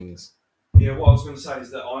Yeah, what I was going to say is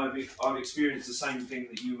that I've experienced the same thing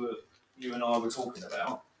that you and I were talking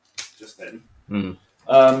about just then.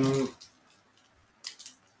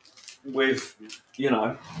 With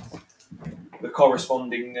the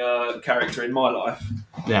corresponding character in my life,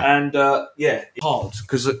 and it's hard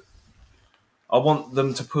because I want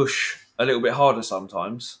them to push a little bit harder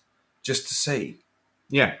sometimes, just to see,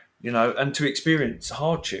 and to experience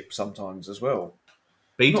hardship sometimes as well.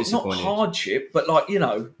 Be not disappointed. Not hardship, but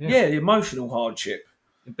emotional hardship.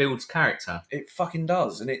 It builds character. It fucking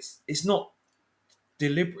does, and it's not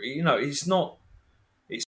deliberate. It's not.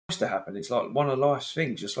 It's supposed to happen. It's like one of life's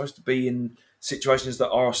things. You're supposed to be in situations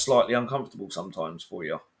that are slightly uncomfortable sometimes for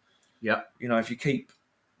you. Yeah. If you keep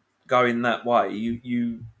going that way,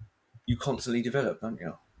 you constantly develop, don't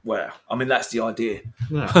you? Well, I mean that's the idea.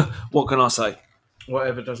 Yeah. What can I say?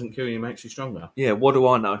 Whatever doesn't kill you makes you stronger. Yeah. What do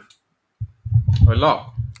I know? A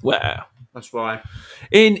lot. Well, that's why.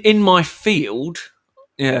 In my field,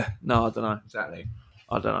 yeah. No, I don't know. Exactly.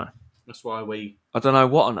 I don't know. That's why I don't know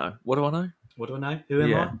what I know. What do I know? What do I know? Who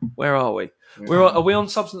am I? Where are we? Are we on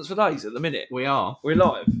Substance for Days at the minute? We are. We're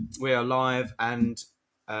live. We are live and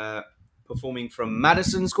performing from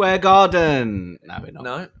Madison Square Garden. No, we're not.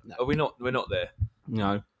 No. Are we not? We're not there.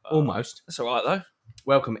 No. Almost. That's all right though.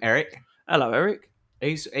 Welcome, Eric. Hello, Eric.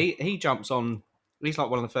 He jumps on. He's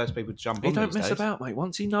like one of the first people to jump on. He don't mess about, mate.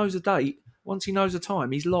 Once he knows a date, once he knows a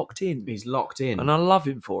time, he's locked in. And I love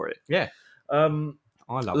him for it. Yeah. I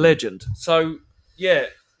love legend. Him. So yeah,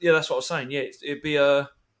 that's what I was saying. Yeah,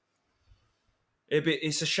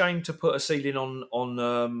 it's a shame to put a ceiling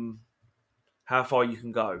on how far you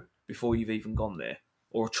can go before you've even gone there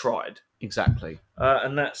or tried. Exactly.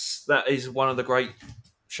 And that is one of the great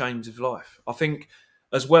shames of life. I think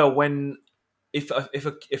as well when if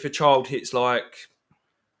a child hits like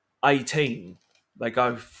 18, they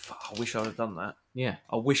go, I wish I'd have done that. Yeah.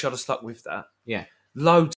 I wish I'd have stuck with that. Yeah.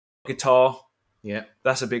 Loads of guitar. Yeah.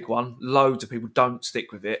 That's a big one. Loads of people don't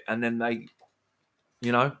stick with it and then they,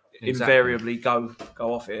 invariably go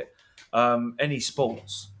off it. Any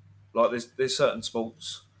sports, like there's certain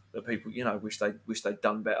sports that people, wish they'd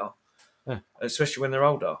done better. Yeah. Especially when they're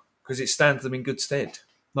older, because it stands them in good stead.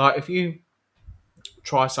 Like if you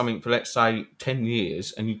try something for, let's say, 10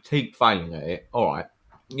 years and you keep failing at it, all right.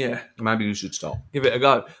 Yeah. Maybe you should stop. Give it a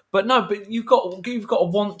go. But no, you've got to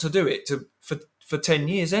want to do it for 10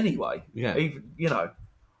 years anyway. Yeah. Even,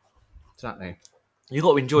 Exactly. You've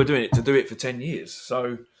got to enjoy doing it to do it for 10 years.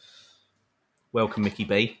 So, welcome, Mickey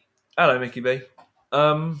B. Hello, Mickey B.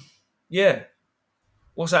 Yeah.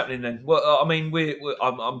 What's happening then? Well, I mean, we're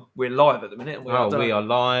live at the minute. We are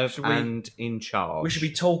live and in charge. We should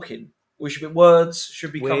be talking. Words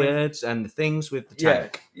should be coming. Words and the things with the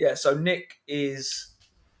tank. Yeah. So Nick is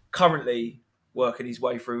currently working his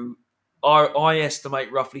way through. I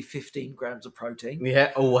estimate roughly 15 grams of protein.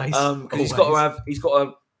 Yeah, always. Because he's got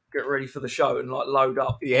to get ready for the show and like load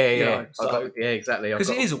up. Yeah. Exactly.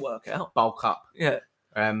 Because it is a workout. Bulk up. Yeah.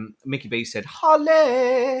 Mickey B said,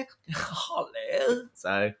 "Holly." Holly.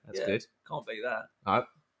 So that's good. Can't beat that. No.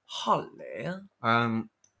 Holly.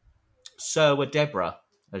 Sir Deborah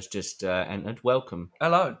has just entered. Welcome.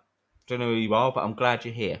 Hello. Don't know who you are, but I'm glad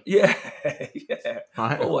you're here. Yeah.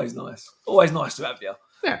 Right. Always nice. Always nice to have you.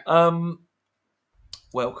 Yeah.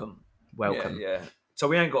 Welcome. Yeah. So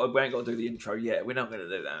we ain't got to do the intro yet. We're not going to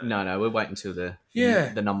do that. No. We're waiting until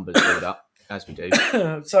the numbers build up as we do.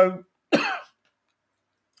 So,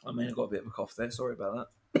 I mean, I got a bit of a cough there. Sorry about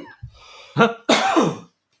that.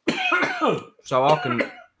 So I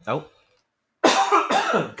can. Oh.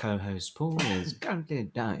 Co-host Paul is counting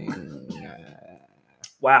down.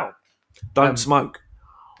 Wow. Don't smoke.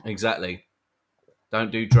 Exactly.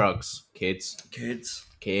 Don't do drugs, kids.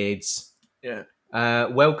 Kids. Yeah.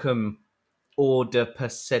 Welcome, Order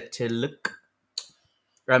Persetiluk.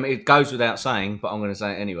 It goes without saying, but I'm going to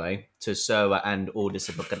say it anyway. To Sarah and Order. It's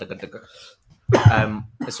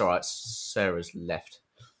all right. Sarah's left.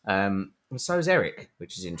 And so is Eric,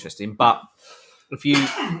 which is interesting. But if you,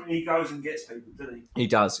 he goes and gets people, doesn't he? He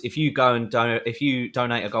does. If you go and donate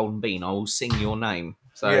a golden bean, I will sing your name.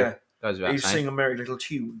 So yeah, goes without saying. Sing a merry little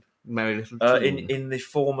tune. Merry little tune. In the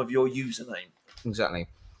form of your username. Exactly.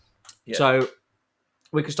 Yeah. So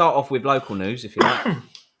we can start off with local news, if you like,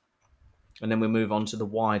 and then we move on to the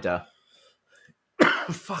wider.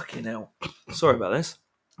 Fucking hell! Sorry about this.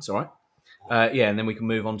 It's all right. And then we can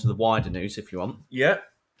move on to the wider news if you want. Yeah,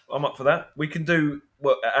 I'm up for that. We can do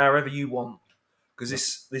however you want,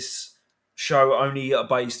 because this show only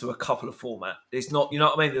obeys to a couple of formats. It's not, you know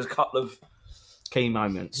what I mean? There's a couple of key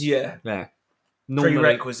moments. Yeah. Yeah.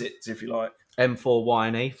 Prerequisites, if you like. M4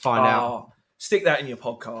 Y&E. Find out. Stick that in your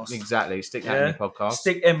podcast. Exactly. Stick that in your podcast.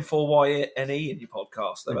 Stick M4YNE in your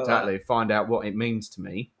podcast. Exactly. Find out what it means to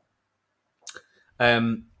me.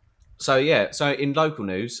 So in local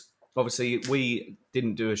news, obviously we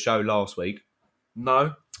didn't do a show last week.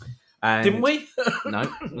 No. And didn't we? No.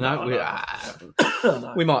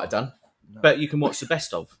 No. We might have done. No. But you can watch the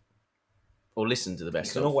best of. Or listen to the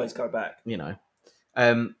best of. You can always go back. You know.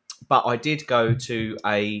 But I did go to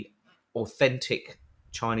a authentic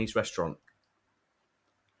Chinese restaurant.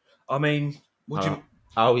 I mean, would you...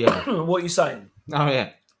 Oh, yeah. What are you saying? Oh,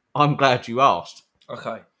 yeah. I'm glad you asked.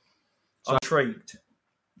 Okay. I'm intrigued.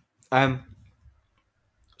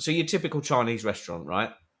 So your typical Chinese restaurant,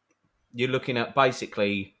 right? You're looking at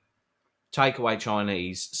basically takeaway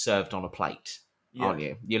Chinese served on a plate, aren't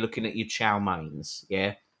you? You're looking at your chow mains,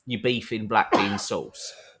 yeah? Your beef in black bean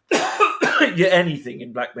sauce. Anything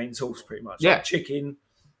in black bean sauce, pretty much. Yeah. Like chicken.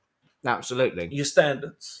 Absolutely. Your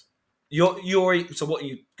standards. So what are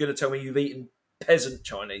you going to tell me? You've eaten peasant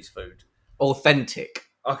Chinese food? Authentic.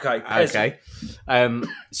 Okay, peasant. Okay.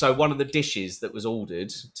 So one of the dishes that was ordered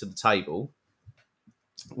to the table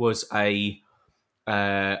was it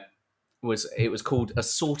was called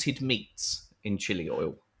assorted meats in chili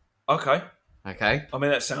oil. Okay. Okay. I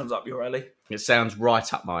mean, that sounds up your alley. It sounds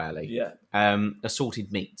right up my alley. Yeah.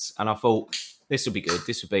 Assorted meats, and I thought this will be good.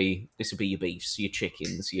 This will be your beefs, your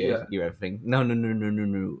chickens, your everything.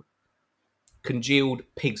 No. Congealed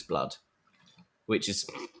pig's blood, which is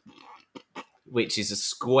a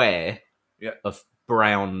square of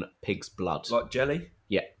brown pig's blood, like jelly.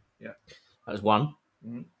 Yeah. That was one.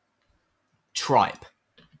 Mm. Tripe,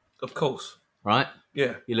 of course. Right.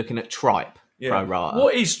 Yeah. You're looking at tripe. Yeah. Pro-rata.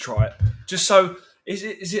 What is tripe? Just so is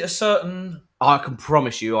it a certain? I can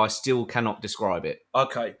promise you, I still cannot describe it.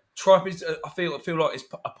 Okay. Tripe is. I feel like it's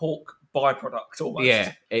a pork byproduct almost.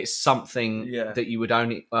 Yeah, it's something that you would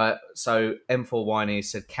only. So M4YNE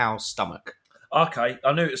said cow's stomach. Okay,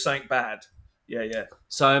 I knew it was something bad. Yeah.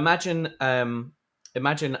 So imagine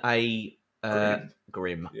a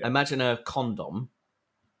grim. Yeah. Imagine a condom.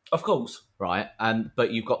 Of course. Right,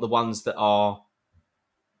 but you've got the ones that are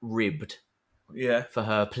ribbed. Yeah. For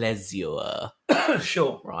her pleasure.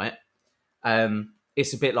 Sure. Right.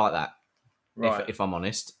 It's a bit like that. Right. If I'm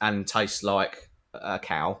honest, and tastes like a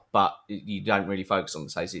cow, but you don't really focus on the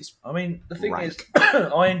taste. It's I mean, the thing is,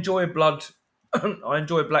 I enjoy blood. I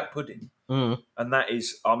enjoy black pudding, and that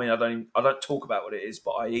is. I mean, I don't talk about what it is,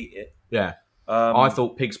 but I eat it. Yeah. I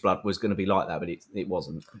thought pig's blood was going to be like that, but it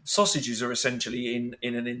wasn't. Sausages are essentially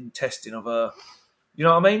in an intestine of a. You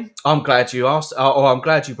know what I mean? I'm glad you asked. I'm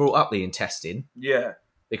glad you brought up the intestine. Yeah.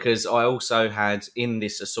 Because I also had in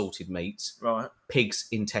this assorted meat, pig's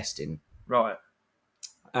intestine. Right.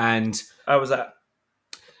 And how was that?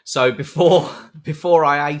 So before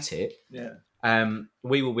I ate it,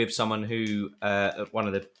 we were with someone who, one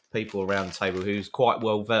of the people around the table who's quite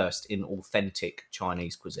well versed in authentic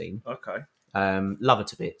Chinese cuisine. Okay. Love her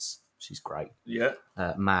to bits. She's great. Yeah.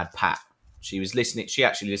 Mad Pat. She was listening. She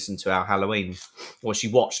actually listened to our Halloween, or she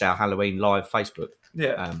watched our Halloween live Facebook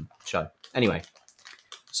show. Anyway,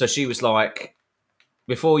 so she was like,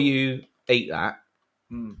 "Before you eat that,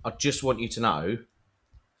 I just want you to know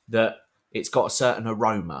that it's got a certain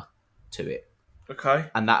aroma to it. Okay.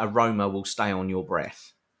 And that aroma will stay on your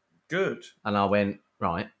breath." Good. And I went,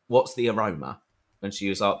 "Right, what's the aroma?" And she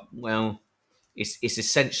was like, "Well, it's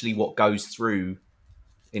essentially what goes through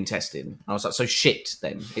intestine." I was like, "So shit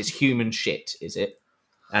then? It's human shit, is it?"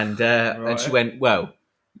 And and she went, "Well,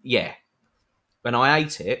 yeah." When I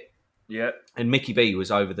ate it, and Mickey B was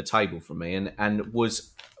over the table from me, and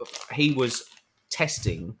he was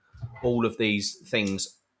testing all of these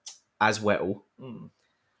things as well.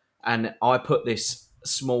 And I put this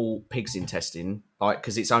small pig's intestine, like,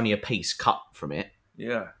 because it's only a piece cut from it.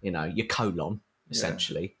 Yeah. You know, your colon,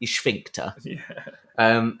 essentially, your sphincter. Yeah.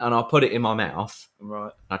 And I put it in my mouth.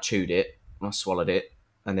 Right. I chewed it, and I swallowed it,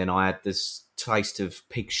 and then I had this taste of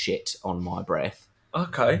pig shit on my breath.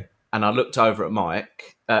 Okay. And I looked over at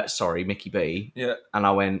Mickey B. Yeah. And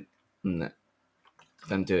I went, "No,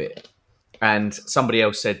 don't do it." And somebody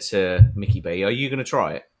else said to Mickey B, "Are you going to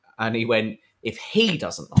try it?" And he went, "If he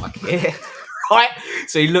doesn't like it," right?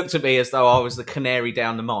 So he looked at me as though I was the canary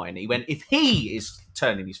down the mine. He went, "If he is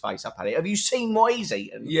turning his face up at it, have you seen what he's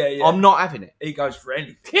eaten? Yeah. I'm not having it." He goes for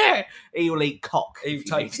anything. Yeah. He will eat cock. He'll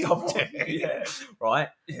take stuff on. Yeah. Right?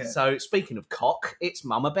 Yeah. So speaking of cock, it's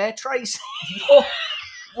Mama Bear Tracy.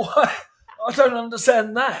 What? I don't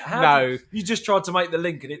understand that. No. You just tried to make the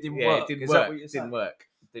link and it didn't work. It didn't Is work. that what you're saying?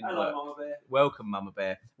 Didn't Hello, work. Mama Bear. Welcome, Mama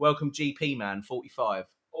Bear. Welcome, GP Man 45.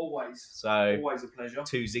 Always. So always a pleasure.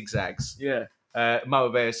 2 zigzags. Yeah. Mama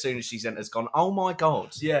Bear, as soon as she's entered, has gone, oh my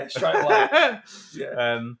God. Yeah, straight away.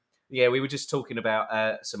 Yeah. Yeah, we were just talking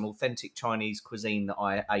about some authentic Chinese cuisine that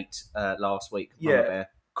I ate last week. Mama Yeah. Bear.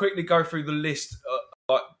 Quickly go through the list,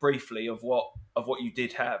 like briefly, of what you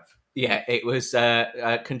did have. Yeah, it was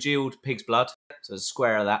congealed pig's blood, so a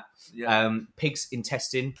square of that. Yeah. Pig's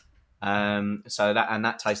intestine, so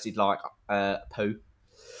that tasted like poo.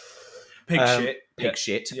 Pig shit. Pig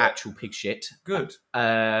shit, Yeah. actual pig shit. Good.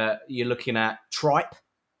 You're looking at tripe,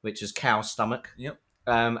 which is cow stomach. Yep.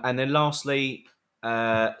 And then lastly,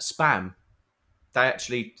 spam.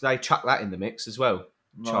 They chuck that in the mix as well.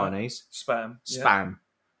 Right. Chinese Spam. spam,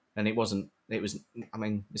 and it was. I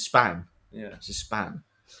mean, it's spam. Yeah. It's just spam.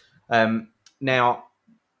 Now,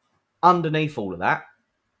 underneath all of that,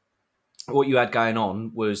 what you had going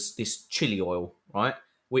on was this chili oil, right?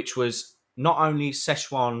 Which was not only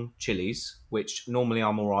Szechuan chilies, which normally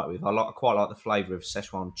I'm all right with. I quite like the flavour of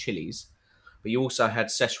Szechuan chilies, but you also had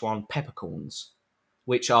Szechuan peppercorns,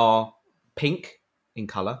 which are pink in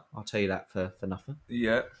colour. I'll tell you that for nothing.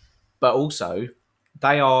 Yeah. But also,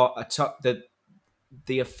 they are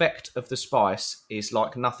the effect of the spice is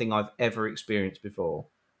like nothing I've ever experienced before.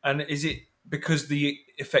 And is it because the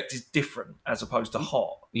effect is different as opposed to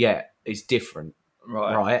hot? Yeah, it's different.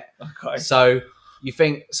 Right. Okay. So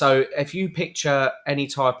if you picture any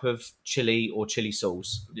type of chili or chili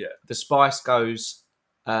sauce, Yeah. the spice goes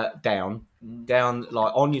down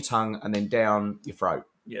like on your tongue and then down your throat.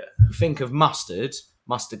 Yeah. You think of mustard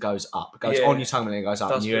goes up. It goes on your tongue and then it goes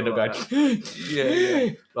up, and you end up like going, yeah.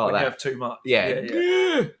 like when that. you have too much.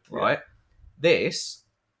 Yeah. Right. This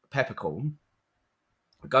peppercorn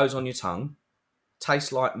goes on your tongue,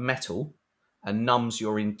 tastes like metal, and numbs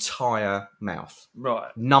your entire mouth.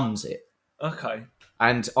 Right. Numbs it. Okay.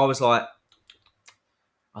 And I was like,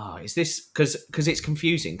 oh, is this... Because it's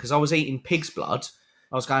confusing, because I was eating pig's blood.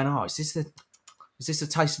 I was going, oh, is this the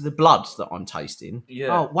taste of the blood that I'm tasting?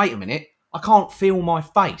 Yeah. Oh, wait a minute. I can't feel my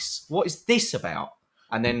face. What is this about?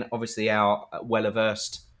 And then, obviously, our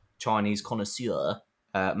well-versed Chinese connoisseur,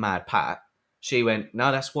 Mad Pat, she went,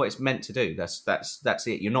 no, that's what it's meant to do. That's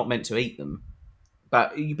it. You're not meant to eat them.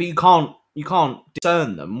 But you can't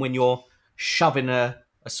discern them when you're shoving a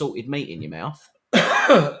salted meat in your mouth.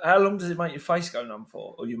 How long does it make your face go numb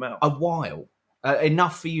for, or your mouth? A while.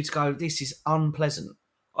 Enough for you to go, this is unpleasant.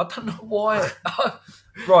 I don't know why.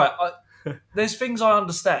 Right. There's things I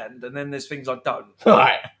understand, and then there's things I don't.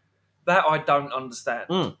 Right. That I don't understand.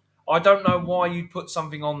 Mm. I don't know why you'd put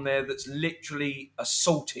something on there that's literally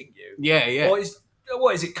assaulting you. Yeah. What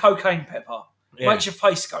is it? Cocaine pepper. Yeah. Makes your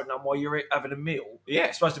face go numb while you're having a meal. Yeah.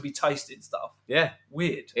 It's supposed to be tasting stuff. Yeah.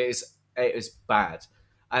 Weird. It is bad.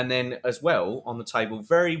 And then, as well, on the table,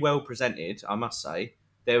 very well presented, I must say,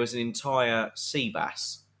 there was an entire sea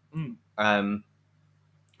bass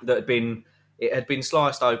that had been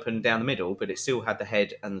sliced open down the middle, but it still had the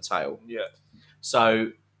head and the tail. Yeah.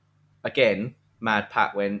 So, again, Mad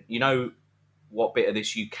Pat went, you know what bit of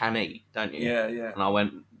this you can eat, don't you? Yeah. And I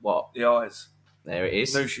went, what? The eyes. There it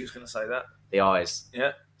is. I knew she was going to say that. The eyes.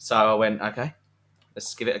 Yeah. So I went, okay,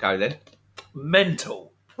 let's give it a go then.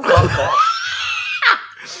 Mental. Fuck off.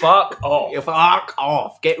 Fuck off. Fuck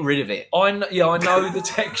off. Get rid of it. I know the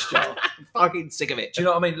texture. I'm fucking sick of it. Do you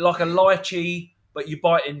know what I mean? Like a lychee, but you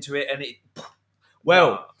bite into it and it...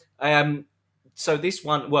 Well, so this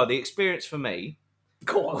one, the experience for me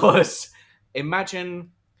Go on. was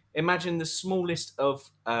imagine the smallest of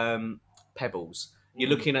pebbles. You're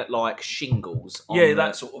looking at like shingles. On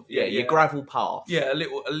that sort of... Yeah, your gravel path. Yeah, a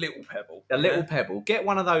little pebble. A little pebble. Get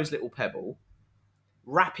one of those little pebble,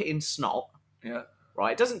 wrap it in snot. Yeah.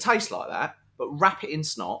 Right? It doesn't taste like that, but wrap it in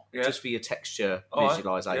snot just for your texture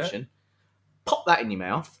visualization. Pop that in your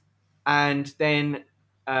mouth, and then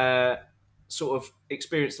sort of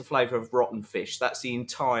experience the flavour of rotten fish. That's the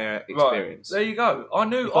entire experience. Right. There you go. I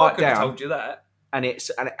knew I could have told you that. And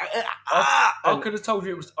I could have told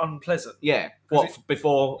you it was unpleasant. Yeah.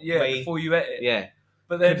 Before you ate it. Yeah.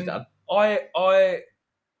 But then I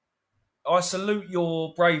salute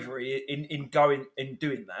your bravery in doing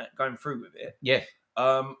that, going through with it. Yeah.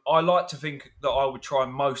 I like to think that I would try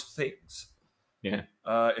most things. Yeah.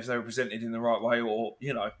 If they were presented in the right way, or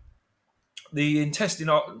the intestine.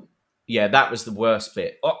 Yeah, that was the worst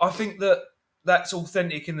bit. I think that's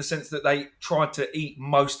authentic in the sense that they tried to eat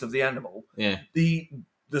most of the animal. Yeah. The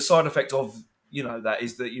side effect of that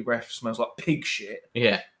is that your breath smells like pig shit.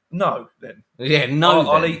 Yeah. No, then. Yeah, no.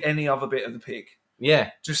 I'll eat any other bit of the pig.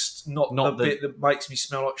 Yeah. Just not the bit that makes me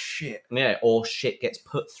smell like shit. Yeah, or shit gets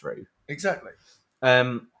put through.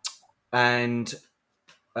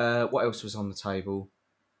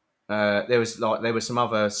 there were some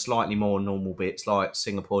other slightly more normal bits like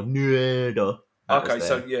Singapore. That Okay, was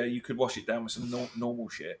so there. yeah, you could wash it down with some normal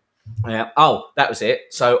shit. Yeah. Oh, that was it.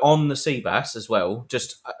 So on the sea bass as well,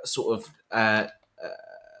 just sort of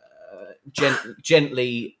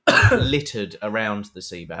gently littered around the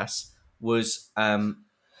sea bass was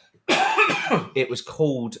it was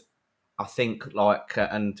called, I think, like,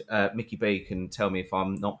 and Mickey B can tell me if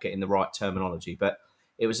I'm not getting the right terminology, but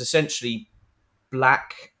it was essentially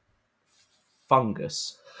black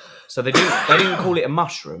fungus. So they didn't call it a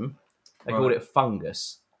mushroom, they called it a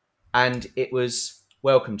fungus, and it was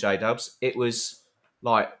welcome J Dubs. It was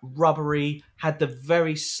like rubbery, had the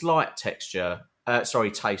very slight taste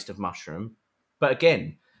of mushroom, but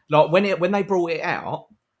again, like when they brought it out.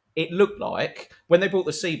 It looked like when they brought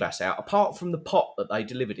the sea bass out, apart from the pot that they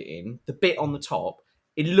delivered it in, the bit on the top,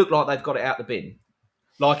 it looked like they've got it out the bin.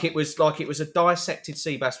 Like it was a dissected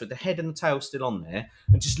sea bass with the head and the tail still on there,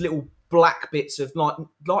 and just little black bits of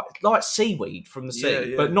like seaweed from the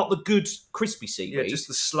sea, but not the good crispy seaweed. Yeah, just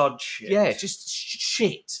the sludge shit. Yeah, just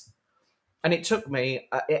shit. And it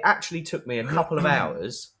actually took me a couple of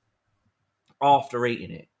hours after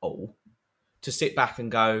eating it all to sit back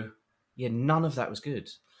and go, yeah, none of that was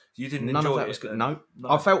good. You didn't None enjoy of that it? was good. No,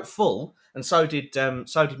 I felt full, and so did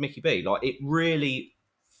Mickey B. Like it really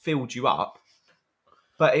filled you up.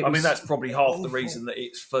 But I mean, that's probably half the reason that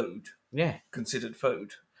it's food. Yeah, considered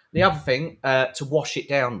food. The other thing to wash it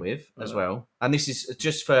down with as well, and this is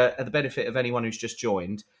just for the benefit of anyone who's just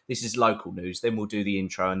joined. This is local news. Then we'll do the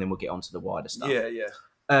intro, and then we'll get onto the wider stuff.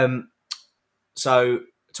 Yeah. So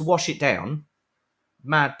to wash it down,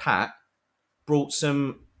 Mad Pat brought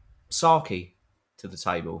some sake to the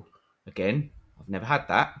table. Again, I've never had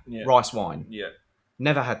that. Yeah. Rice wine. Yeah.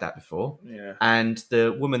 Never had that before. Yeah. And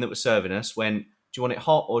the woman that was serving us went, do you want it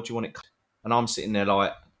hot or do you want it cold? And I'm sitting there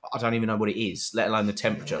like, I don't even know what it is, let alone the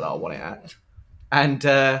temperature that I want it at. And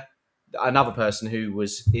another person who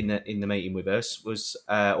was in the meeting with us was,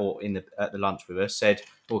 at the lunch with us, said,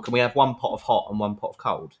 well, can we have one pot of hot and one pot of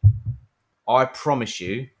cold? I promise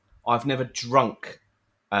you, I've never drunk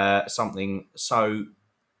something so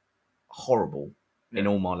horrible in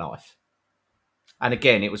all my life. And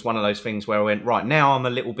again, it was one of those things where I went, right, now I'm a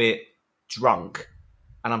little bit drunk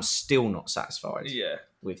and I'm still not satisfied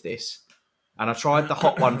with this. And I tried the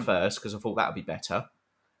hot one first because I thought that would be better.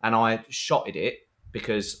 And I shotted it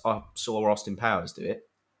because I saw Austin Powers do it.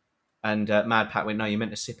 And Mad Pat went, no, you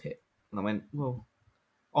meant to sip it. And I went, well,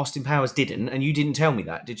 Austin Powers didn't, and you didn't tell me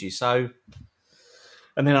that, did you? So,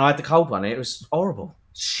 and then I had the cold one. It was horrible.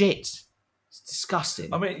 Shit. It's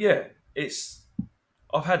disgusting. I mean, yeah,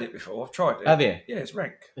 I've had it before. I've tried it. Have you? Yeah, it's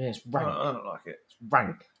rank. Yeah, it's rank. I don't like it. It's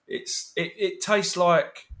rank. It tastes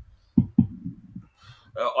like...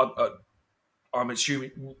 I'm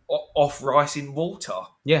assuming off rice in water.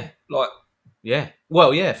 Yeah. Like... Yeah.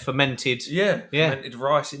 Well, yeah, fermented. Yeah. Fermented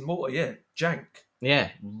rice in water, yeah. Jank. Yeah.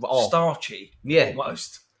 Starchy. Yeah.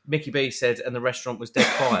 Almost. Mickey B said, and the restaurant was dead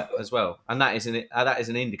quiet as well. And that is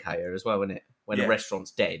an indicator as well, isn't it? When a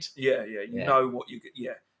restaurant's dead. Yeah. You know what you get.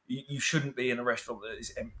 Yeah. You shouldn't be in a restaurant that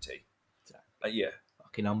is empty. Yeah.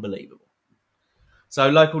 Fucking unbelievable. So,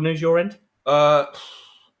 local news your end?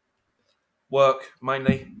 Work,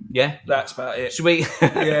 mainly. Yeah? That's about it. Should we...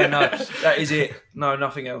 Yeah, no. That is it. No,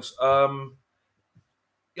 nothing else.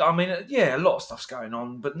 I mean, yeah, a lot of stuff's going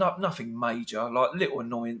on, but nothing major. Like little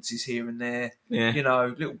annoyances here and there. Yeah. You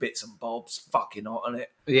know, little bits and bobs. Fucking hot on it.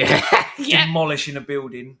 Yeah. Demolishing a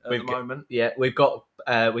building at the moment. Yeah, we got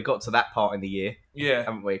to that part in the year. Yeah.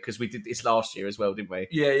 Haven't we? Because we did this last year as well, didn't we?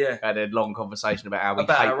 Yeah. Had a long conversation about how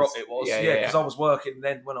how hot it was. Yeah, because I was working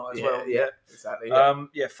then when I as well. Yeah, exactly.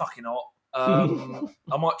 Yeah, fucking hot.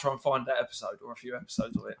 I might try and find that episode or a few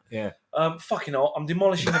episodes of it. Yeah. Fucking hot. I'm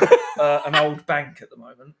demolishing an old bank at the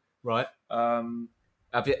moment. Right.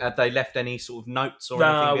 Have they left any sort of notes or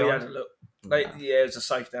anything? No, we had a look. There's a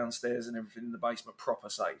safe downstairs and everything in the basement. Proper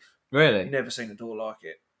safe. Really? Never seen a door like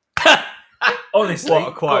it. Honestly, what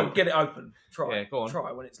a quote. Go on, get it open. Try. Yeah, go on.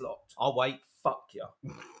 Try when it's locked. I'll wait. Fuck you.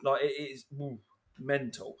 Like it is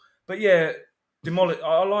mental. But yeah,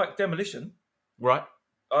 I like demolition. Right.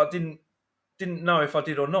 I didn't know if I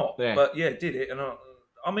did or not, but yeah, did it. And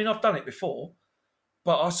I mean, I've done it before,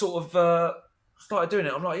 but I sort of started doing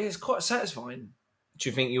it. I'm like, yeah, it's quite satisfying. Do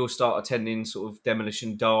you think you'll start attending sort of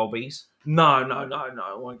demolition derbies? No.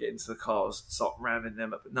 I won't get into the cars and start ramming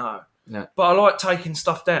them up. No. But I like taking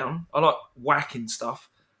stuff down. I like whacking stuff.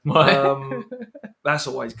 That's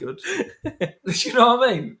always good. You know what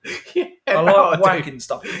I mean? Yeah, I like whacking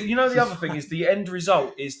stuff. You know, the other thing is the end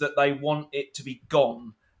result is that they want it to be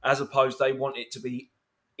gone, as opposed they want it to be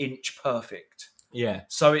inch perfect. Yeah.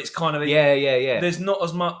 So it's kind of Yeah. There's not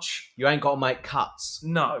as much. You ain't got to make cuts.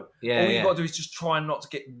 No. Yeah. All you got to do is just try not to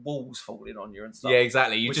get walls falling on you and stuff. Yeah,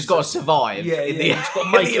 exactly. You just got to survive. Yeah, you just got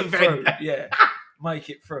to make it through. Yeah, make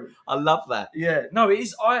it through. I love that. Yeah, no, it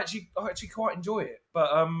is. I actually quite enjoy it.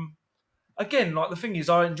 But again, like the thing is,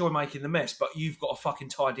 I enjoy making the mess, but you've got to fucking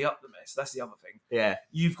tidy up the mess. That's the other thing. Yeah,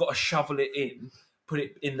 you've got to shovel it in, put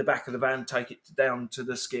it in the back of the van, take it down to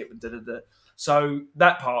the skip, and da. So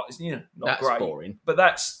that part is not that's great, boring. but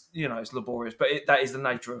that's it's laborious. But that is the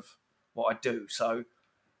nature of what I do. So,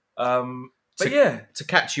 to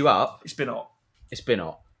catch you up, it's been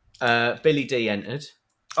hot. Billy D entered.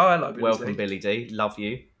 Oh, hello, Billy Welcome, D. Billy D. Love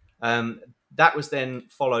you. That was then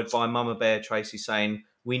followed by Mama Bear Tracy saying,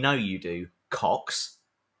 "We know you do, Cox."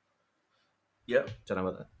 Yep. Don't know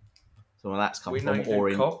where that's come from. Know you or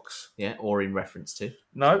do, in Cox. Yeah, or in reference to.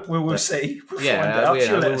 No, we'll see. We'll find out.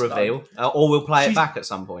 We'll reveal, or we'll play it back at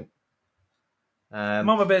some point.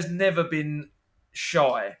 Mama Bear's never been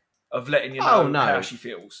shy of letting you know how she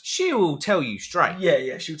feels. She will tell you straight.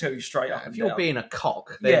 Yeah, she'll tell you straight up. If you're being a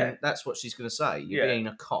cock, then that's what she's going to say. You're being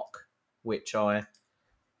a cock, which I...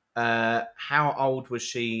 how old was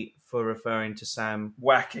she for referring to Sam?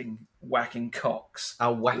 Whacking cocks.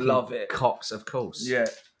 Oh, whacking Love it. Cocks, of course. Yeah.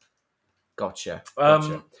 Gotcha.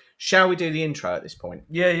 Shall we do the intro at this point?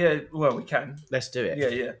 Yeah. Well, we can. Let's do it.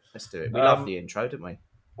 Yeah. Let's do it. We love the intro, don't we?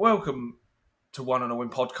 Welcome to One and All in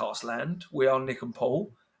Podcast Land. We are Nick and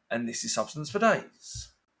Paul, and this is Substance for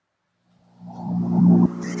Days.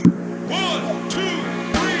 1, 2,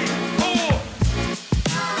 3, 4.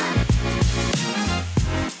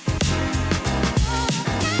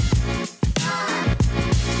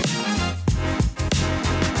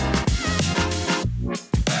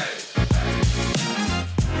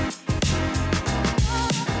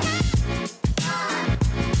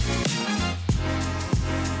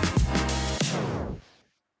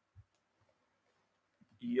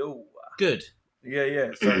 Yo. Good.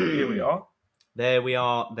 Yeah. So here we are. There we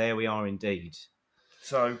are indeed.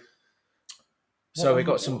 So we've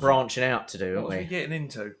got some branching out to do, haven't we? What are we getting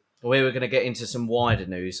into? We were going to get into some wider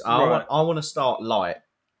news. Right. I want to start light,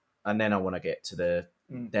 and then I want to get to the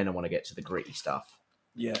gritty stuff.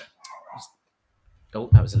 Yeah. Oh,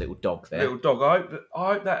 that was a little dog there. Little dog.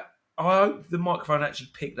 I hope the microphone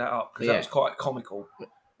actually picked that up because that was quite comical.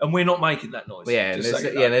 And we're not making that noise.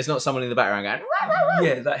 There's not someone in the background going...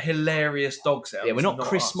 Yeah, that hilarious dog sound. Yeah, we're not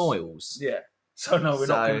Chris Moyles. Yeah. So, no, we're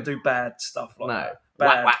not going to do bad stuff like that.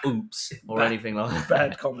 Bad oops, or anything like that.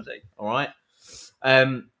 Bad comedy. All right.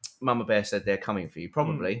 Mama Bear said they're coming for you.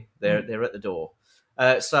 Probably. They're at the door.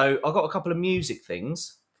 So, I've got a couple of music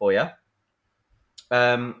things for you.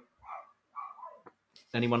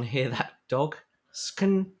 Anyone hear that dog?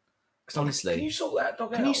 Honestly. Can you sort that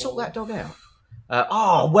dog out? Can you sort that dog out?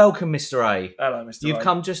 Welcome, Mr. A. Hello, Mr. You've A.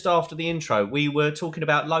 come just after the intro. We were talking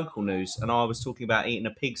about local news, and I was talking about eating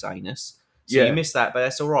a pig's anus. So you missed that, but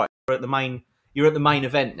that's all right. You're at the main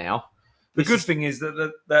event now. The good thing is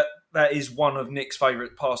that is one of Nick's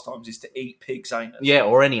favourite pastimes is to eat pig's anus. Yeah,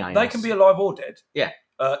 or any anus. They can be alive or dead. Yeah.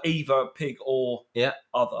 Either pig or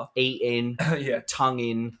other. Eating,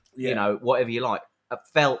 tonguing, whatever you like. A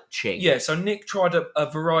felching. Yeah, so Nick tried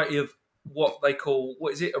a variety of what they call,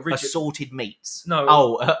 what is it? Assorted meats.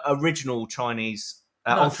 No. Original Chinese,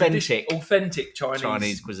 authentic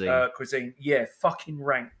Chinese cuisine. Cuisine. Yeah, fucking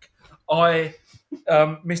rank.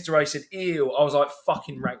 Mr. A said, ew. I was like,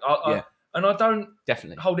 fucking rank. And I don't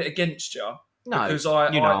definitely hold it against you. No, because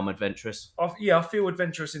I'm adventurous. I feel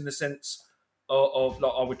adventurous in the sense of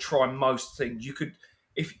like I would try most things. You could,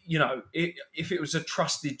 if it was a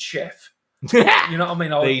trusted chef. You know what I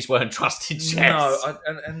mean? These weren't trusted chefs. No,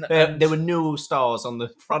 and there were no stars on the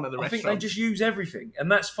front of the restaurant. I think they just use everything,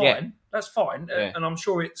 and that's fine. Yeah. That's fine, Yeah. and I'm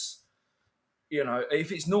sure it's,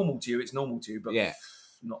 if it's normal to you, it's normal to you. But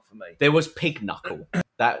not for me. There was pig knuckle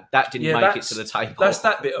that didn't make it to the table. That's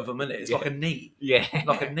that bit of them, isn't it? It's like a knee. Yeah,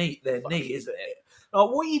 like a knee. Their knee, isn't it? Like,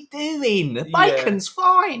 what are you doing? The bacon's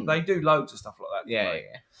fine. They do loads of stuff like that.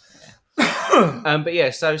 Yeah. But yeah,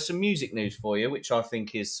 so some music news for you, which I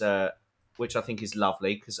think is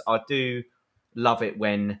lovely because I do love it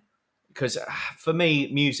because for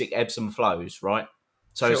me music ebbs and flows, right?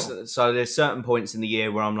 So so there's certain points in the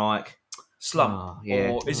year where I'm like slump,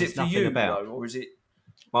 or is it for you though, or is it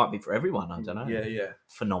might be for everyone? I don't know. Yeah.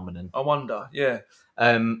 Phenomenon. I wonder. Yeah.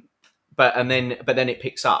 But then it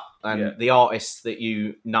picks up, and the artists that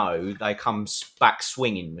they come back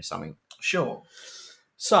swinging with something. Sure.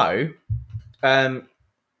 So,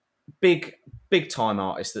 big time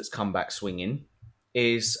artist that's come back swinging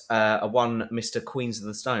is one Mr. Queens of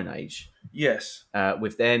the Stone Age. Yes.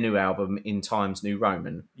 With their new album In Times New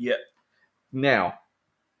Roman. Yeah. Now,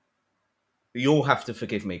 you'll have to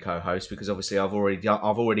forgive me, co-host, because obviously I've already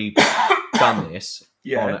done this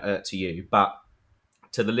to you, but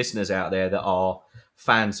to the listeners out there that are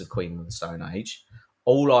fans of Queen of the Stone Age,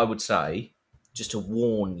 all I would say, just to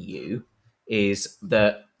warn you, is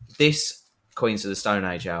that this Queens of the Stone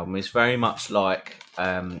Age album is very much like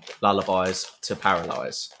Lullabies to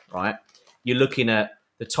Paralyze, right? You're looking at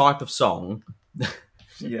the type of song.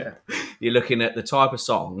 Yeah. You're looking at the type of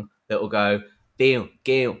song that will go. And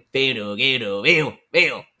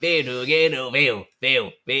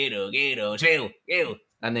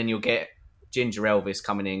then you'll get Ginger Elvis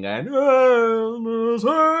coming in going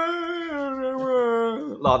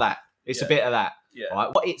like that. It's a bit of that. Yeah. Right?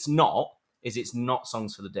 What it's not is it's not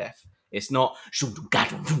songs for the deaf. It's not even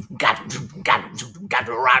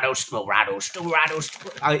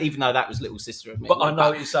though that was Little Sister of Me. But I know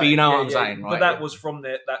what you're saying. But you know what I'm saying, right? But that was from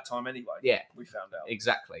that time anyway. Yeah. We found out.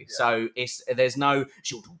 Exactly. Yeah. So there's no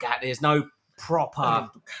proper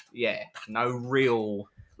no real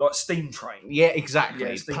like Steam Train. Yeah, exactly.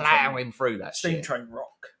 Yeah, plowing through that Steam Train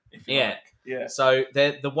rock. If you like. Yeah. So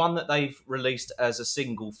the one that they've released as a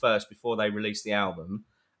single first before they released the album,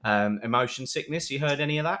 Emotion Sickness. You heard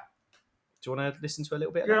any of that? Do you want to listen to a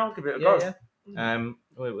little bit of that? Yeah, I'll give it a go. Yeah.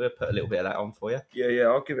 We'll put a little bit of that on for you. Yeah,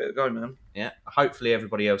 I'll give it a go, man. Yeah. Hopefully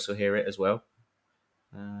everybody else will hear it as well.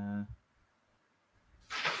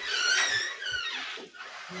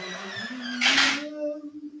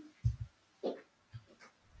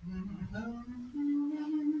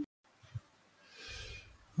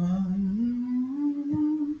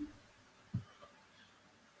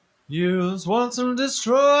 You just want to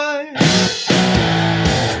destroy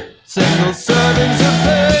single servings of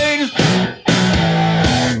pain,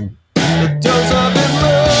 the dose of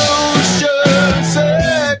emotion,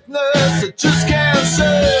 sickness that just can't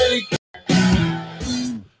shake,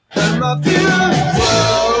 and my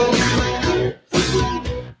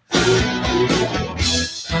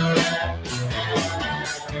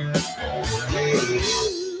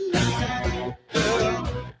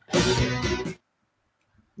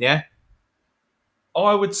Yeah.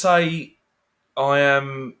 I would say I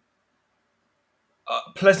am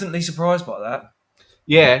pleasantly surprised by that.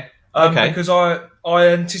 Yeah. Okay. Because I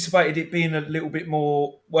anticipated it being a little bit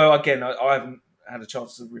more. Well, again, I haven't had a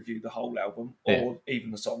chance to review the whole album or even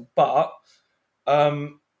the song, but I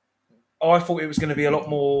thought it was going to be a lot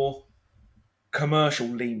more commercial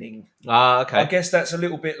leaning. Okay. I guess that's a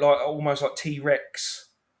little bit like almost like T-Rex.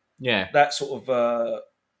 Yeah. That sort of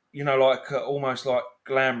like almost like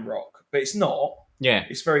glam rock, but it's not. Yeah.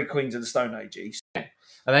 It's very Queens of the Stone Age.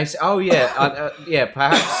 And they say, oh yeah,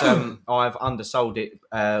 perhaps I've undersold it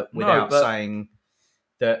without saying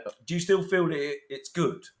that. Do you still feel that it's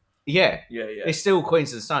good? Yeah. Yeah. It's still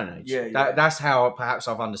Queens of the Stone Age. Yeah. That's how perhaps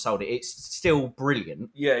I've undersold it. It's still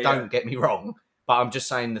brilliant. Yeah. Don't get me wrong. But I'm just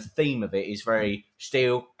saying the theme of it is very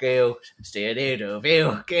still, gill, exactly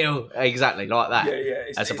like that. Yeah.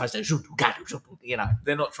 As opposed to,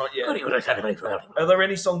 They're not trying. Yeah. Are there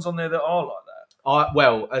any songs on there that are like that?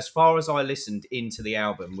 Well, as far as I listened into the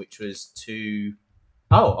album, which was to...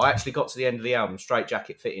 Oh, I actually got to the end of the album, Straight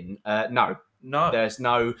Jacket Fitting. No. There's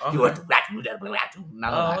no... Okay. None of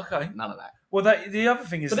that. Okay. None of that. Well, the other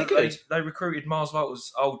thing is that they recruited Mars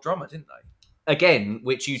Volta's old drummer, didn't they? Again,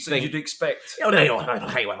 which you'd think... You'd expect... All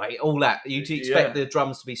that. You'd expect the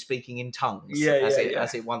drums to be speaking in tongues,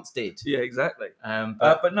 as it once did. Yeah, exactly.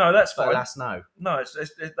 But no, that's fine. That's no. No,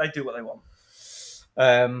 they do what they want.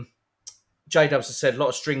 J-Dubs has said a lot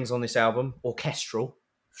of strings on this album, orchestral.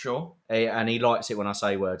 Sure. And he likes it when I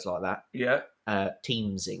say words like that. Yeah.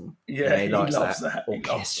 Teamsing. Yeah, he loves likes that.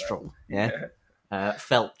 Orchestral. Yeah.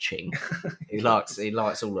 Felching. he likes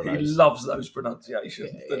all of those. He loves those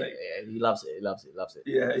pronunciations, doesn't he? Yeah, he loves it.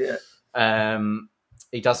 Yeah.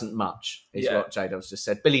 He doesn't much, is what J-Dubs just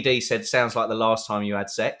said. Billy D said, sounds like the last time you had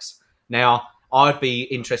sex. Now, I'd be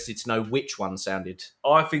interested to know which one sounded...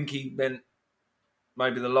 I think he meant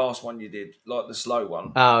maybe the last one you did, like the slow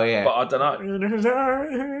one. Oh, yeah. But I don't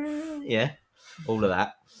know. Yeah, all of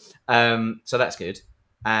that. So that's good.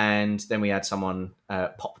 And then we had someone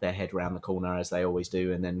pop their head around the corner, as they always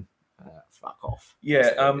do, and then fuck off.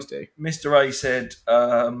 Yeah, Mr. A said,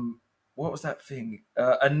 what was that thing?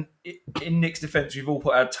 And in Nick's defence, we've all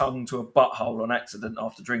put our tongue to a butthole on accident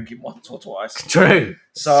after drinking once or twice. True.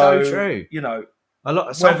 So true.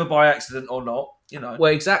 Whether by accident or not,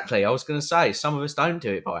 Well, exactly. I was going to say, some of us don't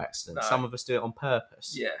do it by accident. No. Some of us do it on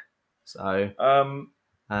purpose. Yeah. So...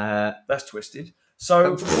 that's twisted.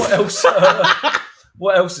 So what else...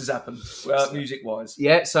 What else has happened, music-wise?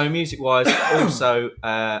 Yeah, so music-wise, also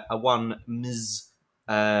a one Ms.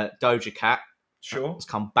 Doja Cat Sure. has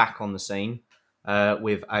come back on the scene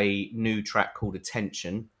with a new track called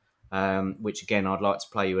Attention, which again I'd like to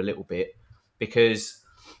play you a little bit because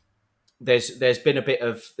there's been a bit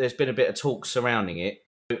of talk surrounding it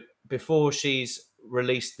before she's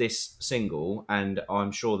released this single, and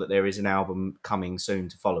I'm sure that there is an album coming soon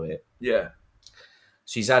to follow it. Yeah.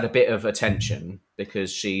 She's had a bit of attention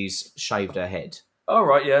because she's shaved her head. All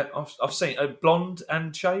right, yeah. I've seen blonde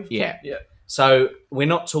and shaved. Yeah. Yeah. So we're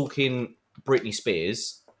not talking Britney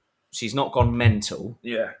Spears. She's not gone mental.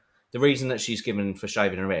 Yeah. The reason that she's given for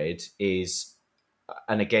shaving her head is,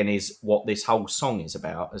 and again, is what this whole song is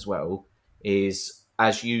about as well, is,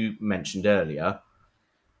 as you mentioned earlier,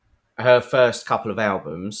 her first couple of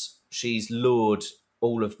albums, she's lured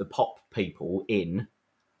all of the pop people in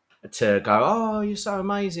to go, oh, you're so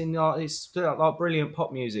amazing, like, it's like brilliant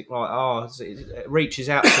pop music, like, oh, it reaches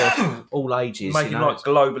out to all ages. Making like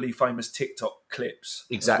globally famous TikTok clips.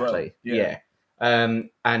 Exactly, as well. Yeah.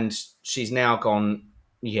 And she's now gone,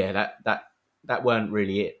 yeah, that weren't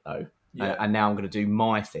really it, though. Yeah. And now I'm going to do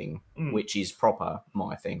my thing, which is proper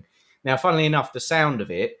my thing. Now, funnily enough, the sound of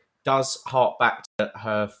it does hark back to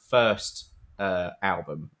her first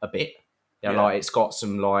album a bit. Yeah, like it's got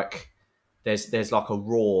some like there's like a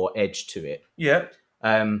raw edge to it. Yeah.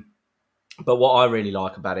 But what I really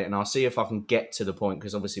like about it, and I'll see if I can get to the point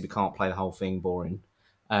because obviously we can't play the whole thing, boring.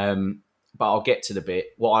 But I'll get to the bit.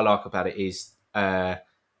 What I like about it is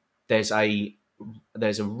there's a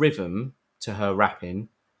rhythm to her rapping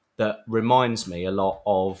that reminds me a lot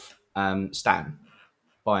of Stan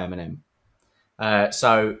by Eminem.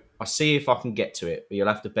 So I'll see if I can get to it, but you'll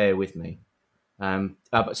have to bear with me.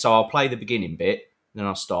 So I'll play the beginning bit, then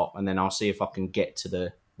I'll stop, and then I'll see if I can get to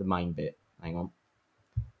the main bit. Hang on.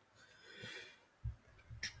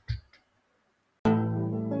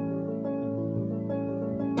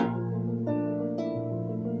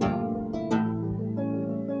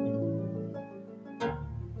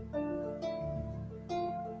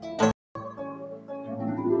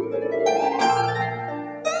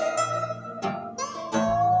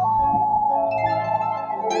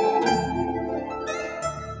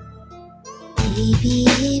 Baby,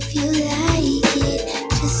 if you like it,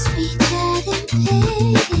 just reach out and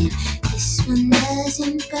pet it. This one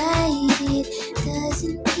doesn't bite it,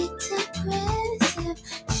 doesn't get aggressive.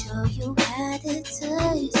 Show you how to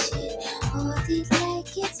touch it, hold it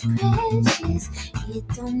like it's precious. It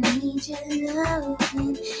don't need your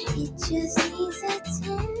loving, it just needs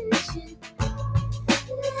attention.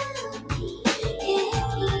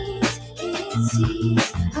 It needs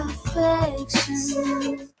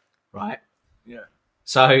affection. Right. Yeah.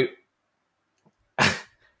 So,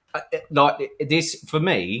 like this, for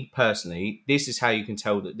me personally, this is how you can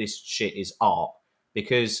tell that this shit is art,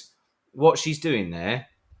 because what she's doing there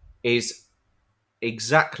is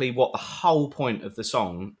exactly what the whole point of the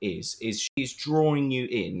song is she's drawing you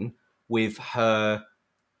in with her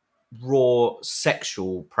raw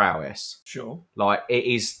sexual prowess. Sure. Like, it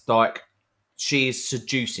is like she is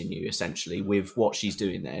seducing you essentially with what she's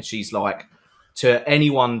doing there. She's like, to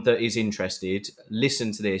anyone that is interested,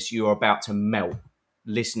 listen to this. You are about to melt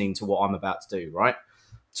listening to what I'm about to do, right?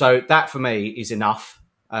 So that for me is enough.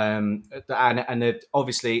 And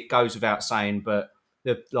obviously it goes without saying, but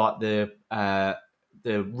the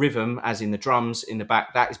rhythm, as in the drums in the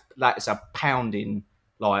back, that is a pounding,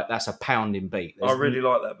 like that's a pounding beat. I really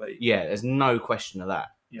like that beat. Yeah, there's no question of that.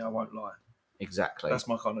 Yeah, I won't lie. Exactly. That's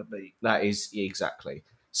my kind of beat. That is exactly.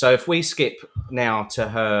 So if we skip now to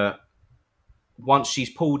her, once she's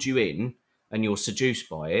pulled you in and you're seduced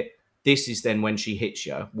by it, this is then when she hits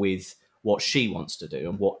you with what she wants to do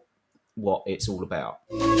and what it's all about.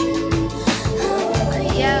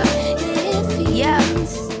 Yeah.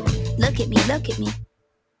 Look at me.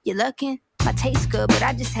 You looking? My taste good, but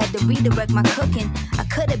I just had to redirect my cooking. I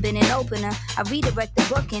could have been an opener. I redirect the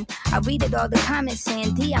booking. I read it all the comments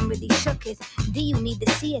saying, D, I'm really shook it. D, you need to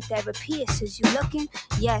see a therapist. Is you looking?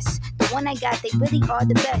 Yes, the one I got, they really are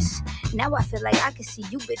the best. Now I feel like I can see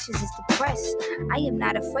you bitches is depressed. I am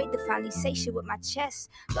not afraid to finally say shit with my chest.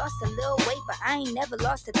 Lost a little weight, but I ain't never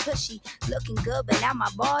lost a tushy. Looking good, but now my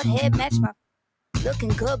bald head match my... Looking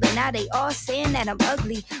good, but now they all saying that I'm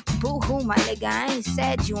ugly. Boo-hoo, my nigga, I ain't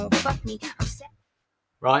sad you won't fuck me. I'm sad.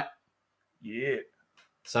 Right? Yeah.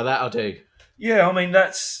 So that'll do. Yeah, I mean,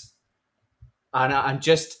 that's... And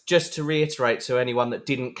just to reiterate to anyone that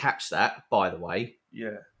didn't catch that, by the way,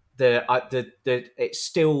 yeah, it's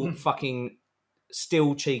still fucking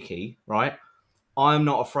still cheeky, right? I'm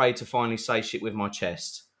not afraid to finally say shit with my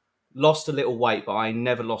chest. Lost a little weight, but I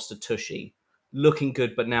never lost a tushy. Looking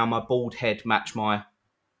good, but now my bald head match my...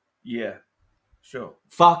 Yeah, sure.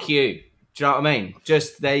 Fuck you. Do you know what I mean?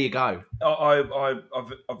 Just there you go. I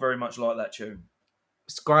very much like that tune.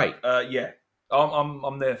 It's great. Yeah,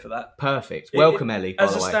 I'm there for that. Perfect. Welcome, Ellie. By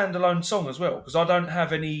as the a way. standalone song as well, because I don't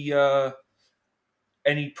have any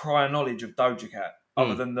prior knowledge of Doja Cat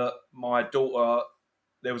other than that my daughter.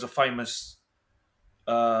 There was a famous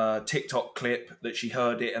TikTok clip that she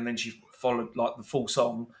heard it and then she followed like the full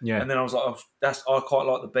song. Yeah. And then I was like, oh, I quite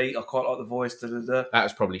like the beat. I quite like the voice. Da, da, da. That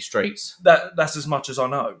was probably Streets. That's as much as I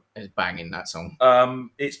know. It's banging, that song.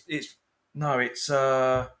 It's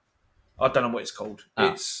I don't know what it's called.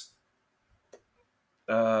 It's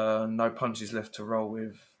No Punches Left to Roll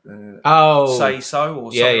With. Say So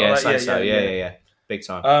or something like that. Say So. Yeah. Big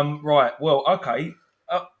time. Right. Well, okay.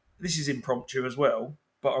 This is impromptu as well,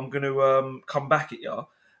 but I'm going to come back at you.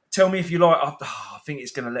 Tell me if you like. I think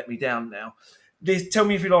it's going to let me down now. Tell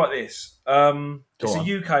me if you like this. It's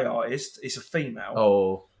a UK artist. It's a female.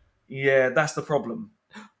 Oh, yeah, that's the problem.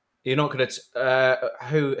 You're not going to.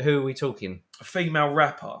 Who are we talking? A female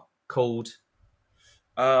rapper called.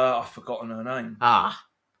 I've forgotten her name.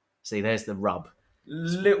 See, there's the rub.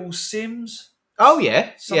 Little Sims. Oh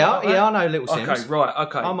yeah, something like that. I know Little Sims. Okay, right.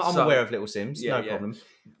 Okay, I'm aware of Little Sims. No problem.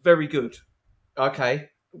 Very good. Okay.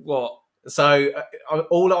 What? So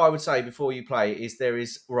all I would say before you play is there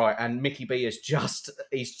is right, and Mickey B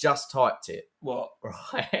he's just typed it. What?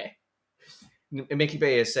 Right. Mickey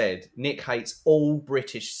B has said Nick hates all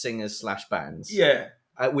British singers / bands. Yeah.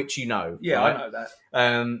 Which you know. Yeah, right? I know that.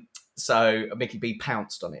 So Mickey B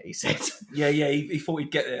pounced on it. He said. Yeah. He thought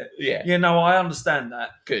he'd get there. Yeah. Yeah. No, I understand that.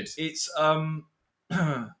 Good. It's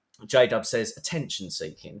J-Dub says attention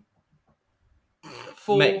seeking.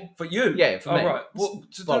 For you? Yeah, for me. Right.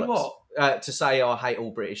 To do what? To say I hate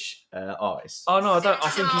all British artists. Oh no, I don't. I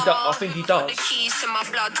think he does. The keys to my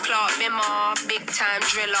blood clot mimmer, big time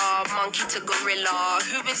driller, monkey to gorilla.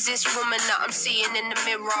 Who is this woman that I'm seeing in the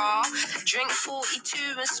mirror? Drink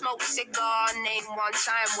 42 and smoke cigar. Name one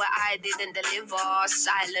time where I didn't deliver.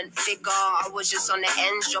 Silent figure. I was just on the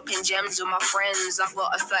ends, dropping gems with my friends. I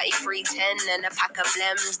got a 3310 and a pack of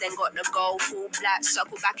blems. Then got the gold, full black,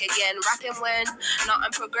 circle back again. Rapping when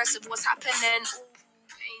nothing progressive was happening.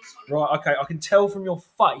 Right, okay, I can tell from your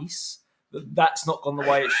face that that's not gone the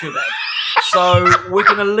way it should have. So we're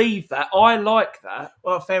going to leave that. I like that.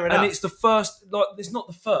 Well, fair enough. And it's the first, like, it's not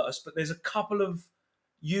the first, but there's a couple of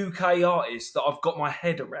UK artists that I've got my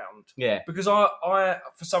head around. Yeah. Because I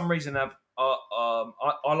for some reason, have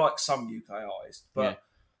I like some UK artists, but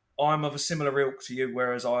I'm of a similar ilk to you,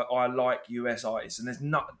 whereas I like US artists,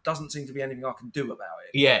 and doesn't seem to be anything I can do about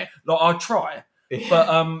it. Yeah. Like, I try. But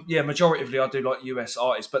majoritively I do like US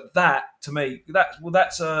artists. But that to me,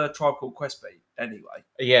 that's a Tribe Called Quest beat anyway.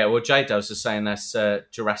 Yeah, well, J-Dubs is saying that's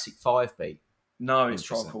Jurassic 5 beat. No, it's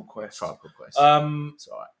Tribe Called Quest. Tribe Called Quest. It's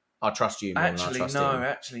all right. I trust you more than I trust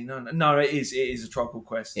him. No. It is a Tribe Called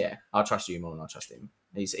Quest. Yeah, I trust you more than I trust him.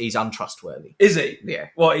 He's untrustworthy. Is he? Yeah.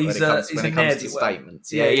 Well, he's when it comes to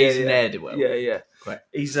statements. Yeah, he's an ne'er-do-well. Yeah. Correct.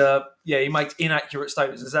 He's he makes inaccurate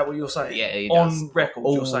statements. Is that what you're saying? Yeah, he does. On record,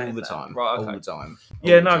 all you're saying the that. time. Right, okay. All the time.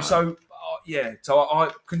 Yeah, no. So so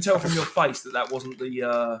I can tell from your face that wasn't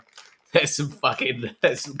the. There's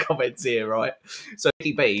some comments here, right? So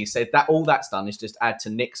Mickey B said that all that's done is just add to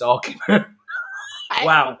Nick's argument.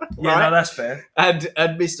 Wow. Yeah, right? No, that's fair. And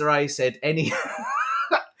Mr. A said any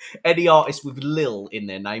artist with Lil in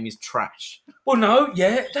their name is trash. Well, no,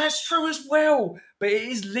 yeah, that's true as well. But it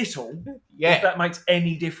is little. Yeah. If that makes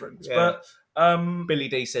any difference. Yeah. But Billy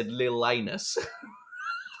D said Lil Anus.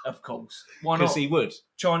 Of course. Why not? Because he would.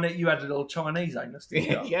 You had a little Chinese anus,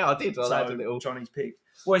 didn't you? Yeah, I did. I had a little Chinese pig.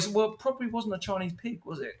 Well, it probably wasn't a Chinese pig,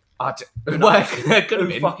 was it? It could have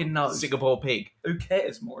been. Who fucking knows? Singapore pig. Who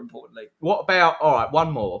cares, more importantly? What about, all right,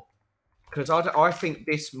 one more. Because I think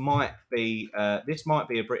this might be a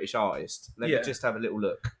British artist. Let me just have a little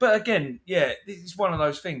look. But again, it's one of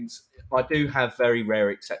those things. I do have very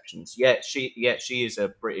rare exceptions. She is a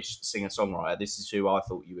British singer-songwriter. This is who I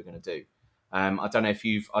thought you were going to do. I don't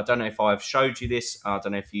know if I've showed you this. I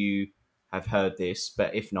don't know if you have heard this,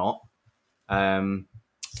 but if not,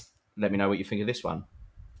 let me know what you think of this one.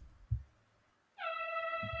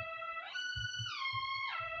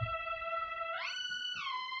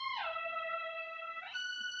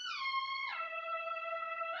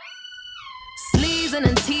 Sleezing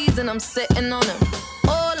and teasing, I'm sitting on him.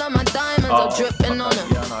 All of my diamonds are dripping on him.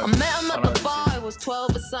 I met him at the bar, I was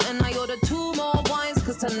 12 or something. I ordered 2 more wines,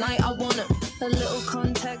 cause tonight I want him. A little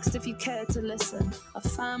context if you care to listen. I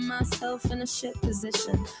found myself in a shit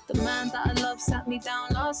position. The man that I love sat me down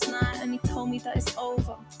last night and he told me that it's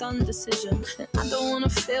over, done decision. And I don't wanna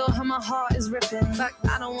feel how my heart is ripping. In fact,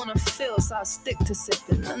 I don't wanna feel, so I stick to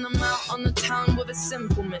sipping. And I'm out on the town with a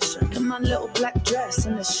simple mission. In my little black dress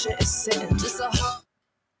and the shit is sitting. Just a hot.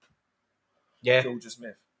 Yeah. Georgia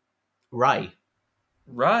Smith. Ray.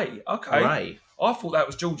 Okay. Ray. I thought that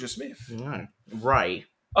was Georgia Smith. No. Ray.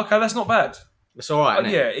 Okay, that's not bad. It's all right,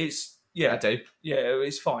 isn't it? Yeah, I do. Yeah,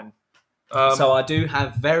 it's fine. So I do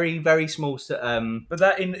have very, very small... but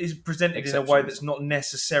that is presented in a way that's not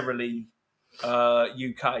necessarily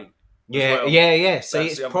UK. Yeah, well. yeah. See,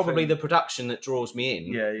 That's it's probably the production that draws me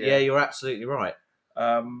in. Yeah. Yeah, you're absolutely right.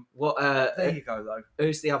 There you go, though.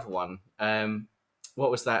 Who's the other one?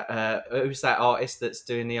 What was that? Who's that artist that's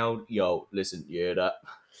doing the old... Yo, listen, you that.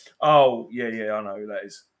 Oh, yeah, I know who that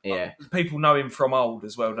is. Yeah. People know him from old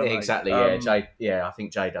as well, don't they? Exactly, yeah. Jay, I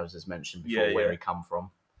think J-Dubs has mentioned before where he come from.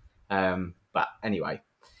 But anyway.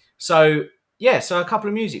 So a couple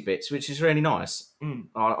of music bits, which is really nice.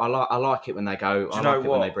 I like it when they go. I like it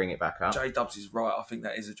when they bring it back up. J-Dubs is right. I think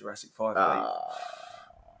that is a Jurassic 5 beat.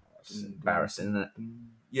 It's embarrassing, isn't it?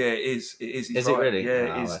 Yeah, it is. He's is right. it really?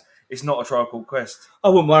 Yeah, it is. It's not a Tribe Called Quest. I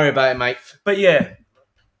wouldn't worry about it, mate. But yeah,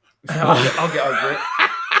 I'll get over it.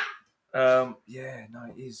 Yeah, no,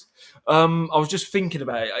 it is. I was just thinking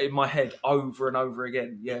about it in my head over and over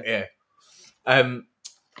again. Yeah.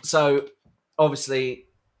 So obviously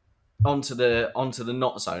onto the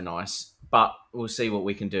not so nice, but we'll see what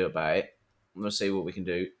we can do about it. We'll see what we can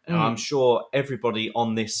do. And I'm sure everybody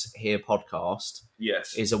on this here podcast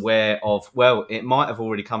is aware of, well, it might have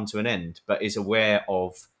already come to an end, but is aware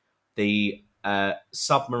of the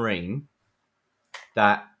submarine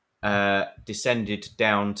that descended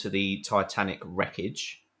down to the Titanic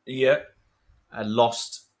wreckage. Yeah.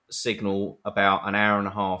 Lost signal about an hour and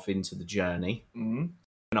a half into the journey.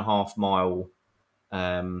 1.5 mile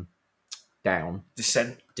down.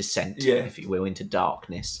 Descent, if you will, into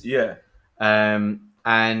darkness. Yeah.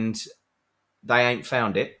 And they ain't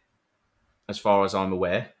found it, as far as I'm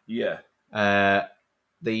aware. Yeah.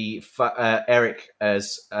 Eric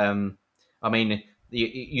has...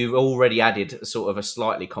 You've already added sort of a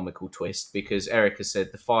slightly comical twist because Eric has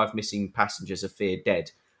said the 5 missing passengers are feared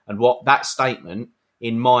dead. And what that statement,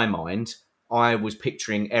 in my mind, I was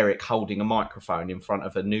picturing Eric holding a microphone in front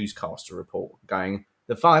of a newscaster report going,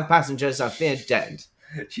 the 5 passengers are feared dead.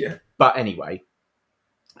 Yeah. But anyway,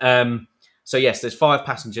 so yes, there's 5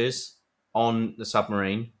 passengers on the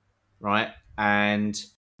submarine, right? And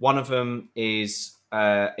one of them is,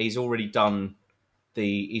 he's already done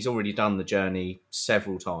the journey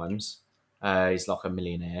several times. He's like a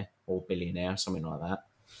millionaire or billionaire, something like that,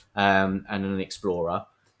 and an explorer.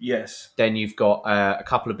 Yes. Then you've got a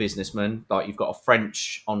couple of businessmen. Like you've got a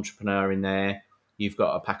French entrepreneur in there. You've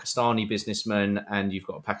got a Pakistani businessman, and you've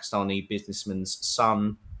got a Pakistani businessman's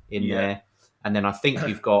son in there. And then I think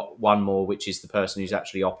you've got one more, which is the person who's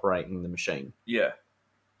actually operating the machine. Yeah.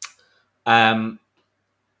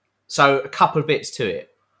 So a couple of bits to it,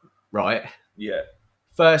 right? Yeah.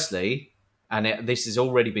 Firstly, and this has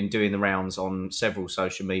already been doing the rounds on several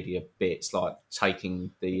social media bits, like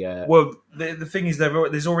taking the... Well, the thing is,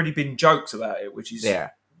 there's already been jokes about it, which is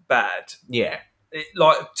bad. Yeah.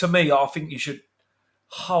 To me, I think you should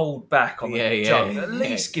hold back on the joke. At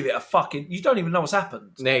least give it a fucking... You don't even know what's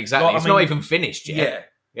happened. Yeah, exactly. It's not even finished yet.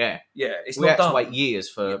 Yeah. It's we not had done. To wait years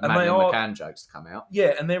for Madeline McCann jokes to come out.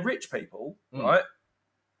 Yeah, and they're rich people, right?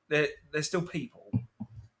 They're still people.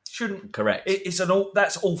 Shouldn't... Correct.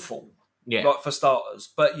 That's awful. Yeah. Like, for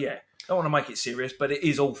starters. But yeah, don't want to make it serious, but it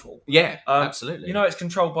is awful. Yeah, absolutely. You know, it's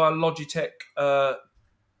controlled by a Logitech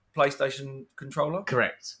PlayStation controller.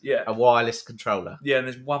 Correct. Yeah. A wireless controller. Yeah, and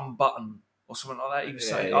there's one button or something like that. You can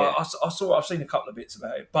say. Yeah. I've seen a couple of bits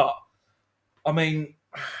about it, but I mean,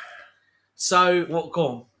 so what?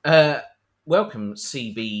 Go on. Welcome,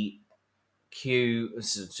 CBQ.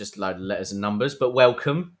 This is just a load of letters and numbers, but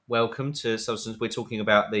welcome to Substance. We're talking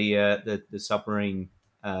about the submarine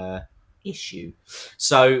issue.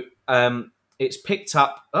 So it's picked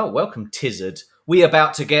up. Oh, welcome, Tizzard. We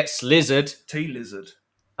about to get slizzard. T-lizard.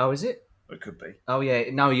 Oh, is it? It could be. Oh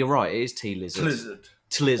yeah, no, you're right. It is T-lizard.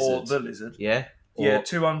 Tlizzard. Or the lizard. Yeah. Yeah,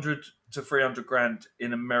 200 to 300 grand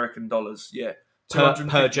in American dollars. Yeah.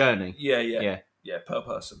 Per journey. Yeah, per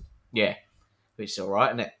person. Yeah. Which is all right,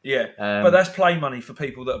 isn't it? Yeah. But that's play money for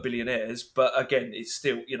people that are billionaires. But again, it's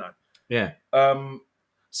still, Yeah.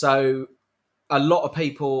 So a lot of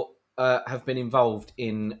people have been involved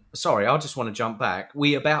in... Sorry, I just want to jump back.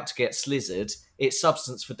 We about to get slizzard. It's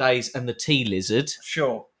Substance for Days and the Tea Lizard.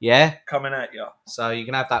 Sure. Yeah? Coming at you. So you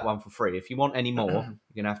can have that one for free. If you want any more, you're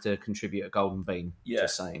going to have to contribute a golden bean. Yeah.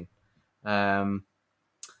 Just saying.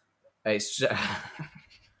 It's just...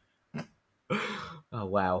 Oh,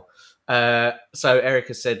 wow. So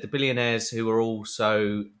Erica said the billionaires who are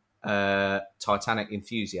also Titanic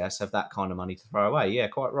enthusiasts have that kind of money to throw away. Yeah,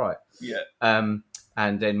 quite right. Yeah.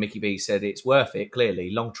 And then Mickey B said it's worth it, clearly.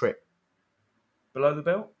 Long trip. Below the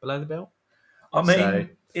belt? Below the belt? I mean, So,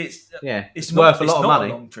 it's it's worth a lot of money.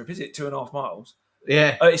 It's not a long trip, is it? 2.5 miles.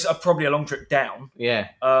 Yeah. It's probably a long trip down. Yeah.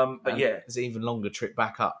 But and yeah. It's an even longer trip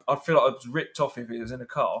back up. I'd feel like I was ripped off if it was in a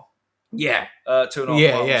car. Yeah. 2.5 miles.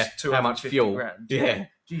 Yeah. How 250 much fuel? grand. Yeah.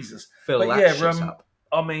 Jesus. Fill But that yeah, shit up.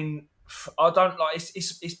 I mean, I don't like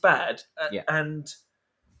it's bad. And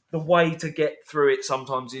the way to get through it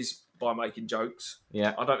sometimes is by making jokes.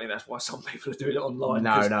 Yeah. I don't think that's why some people are doing it online.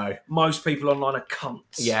 No. Most people online are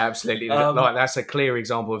cunts. Yeah, absolutely. Like that's a clear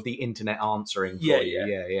example of the internet answering for you.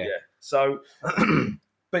 Yeah. So,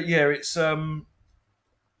 but yeah, it's yeah,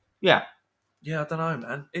 I don't know,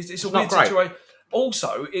 man. It's a not weird great. situation.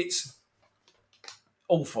 Also, it's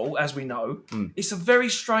awful, as we know. It's a very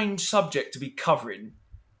strange subject to be covering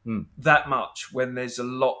that much when there's a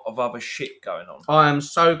lot of other shit going on. I am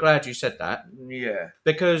so glad you said that. Yeah,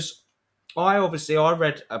 because I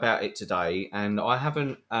read about it today, and I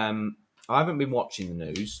haven't been watching the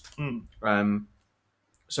news.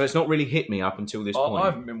 So it's not really hit me up until this point. I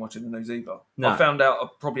haven't been watching the news either. No. I found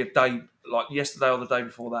out probably a day, like yesterday or the day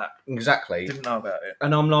before that. Exactly. Didn't know about it.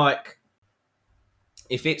 And I'm like,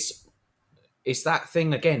 if it's that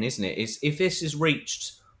thing again, isn't it? If this has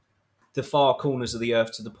reached the far corners of the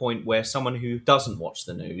earth to the point where someone who doesn't watch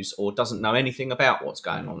the news or doesn't know anything about what's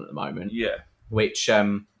going on at the moment, which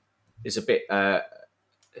is a bit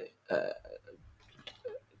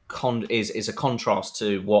is a contrast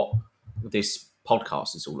to what this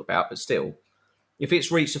podcast is all about, but still, if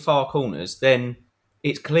it's reached the far corners, then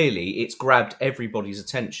it's grabbed everybody's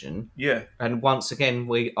attention. Yeah. And once again,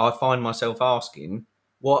 I find myself asking,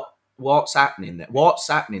 what's happening there? What's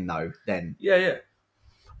happening though? Then yeah.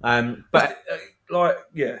 But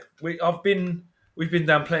we've been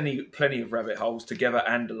down plenty of rabbit holes together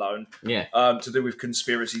and alone. Yeah. To do with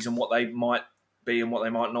conspiracies and what they might be and what they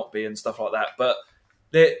might not be and stuff like that. But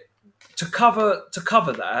to cover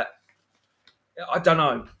that, I don't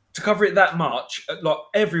know. To cover it that much, like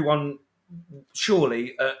everyone,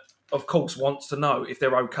 surely, of course, wants to know if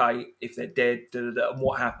they're okay, if they're dead, and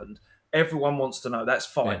what happened. Everyone wants to know. That's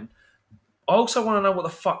fine. Yeah. I also want to know what the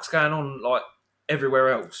fuck's going on, like everywhere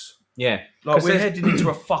else. Yeah, like we're heading into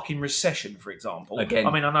a fucking recession, for example. Again,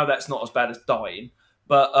 I mean, I know that's not as bad as dying,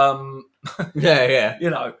 but yeah, you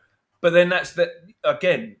know. But then that's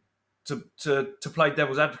again to play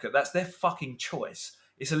devil's advocate. That's their fucking choice.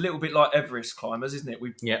 It's a little bit like Everest climbers, isn't it?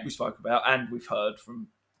 We spoke about and we've heard from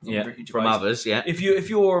Ricky Gervais. From others. Yeah, if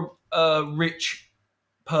you're a rich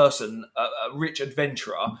person, a rich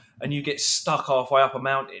adventurer, and you get stuck halfway up a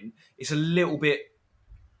mountain, it's a little bit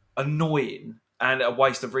annoying and a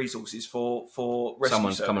waste of resources for rescue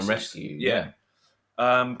someone to services. come and rescue you. Yeah,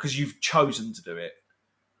 because you've chosen to do it.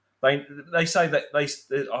 They say that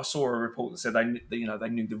I saw a report that said they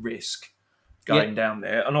knew the risk going down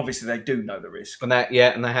there, and obviously they do know the risk. And they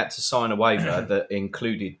had to sign a waiver that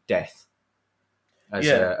included death as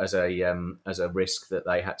a risk that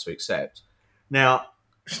they had to accept. Now,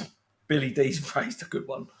 Billy D's raised a good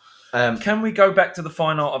one. Can we go back to the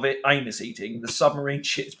fine art of it, anus eating? The submarine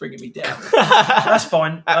shit's bringing me down. That's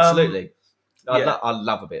fine. Absolutely. I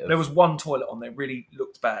love a bit of... There was one toilet on there really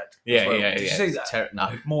looked bad. Yeah. Did you see that?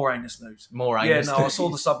 No. More anus news. I saw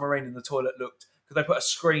the submarine in the toilet looked... Because they put a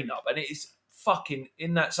screen up and it is fucking...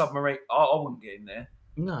 In that submarine... I wouldn't get in there.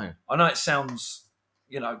 No. I know it sounds...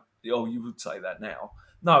 you would say that now.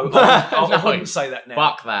 No, I wouldn't say that now.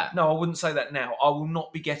 Fuck that. No, I wouldn't say that now. I will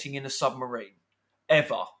not be getting in a submarine.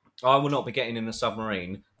 Ever. I will not be getting in a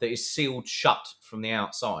submarine that is sealed shut from the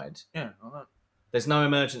outside. Yeah, I know. There's no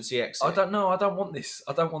emergency exit. I don't know. I don't want this.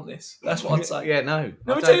 That's what I'd say. Yeah, no.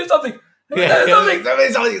 Let me tell you something.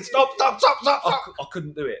 Stop. I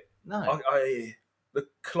couldn't do it. No. The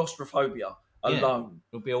claustrophobia alone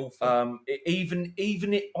would be awful. Even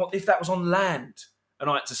if that was on land and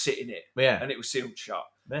I had to sit in it and it was sealed shut,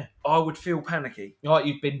 I would feel panicky. Like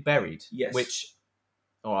you've been buried. Yes. Which,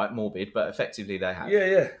 all right, morbid, but effectively they have.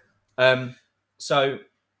 Yeah. So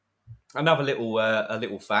another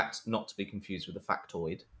little fact, not to be confused with a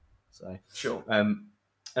factoid. So sure.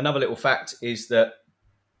 Another little fact is that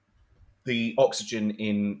the oxygen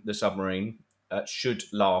in the submarine should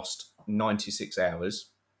last 96 hours.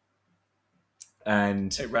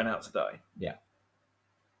 And It ran out today.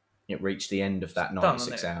 it reached the end of that It's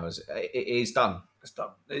 96 done, hours. It is done. It's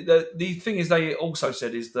done. The thing is, they also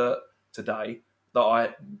said is that today that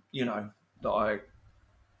I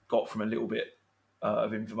got from a little bit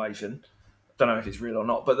of information. Don't know if it's real or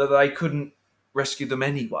not, but that they couldn't rescue them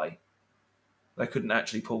anyway. They couldn't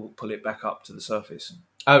actually pull it back up to the surface.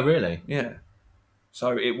 Oh, really? Yeah.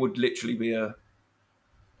 So it would literally be a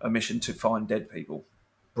mission to find dead people.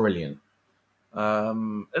 Brilliant.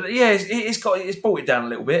 It's brought it down a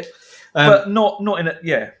little bit, but not in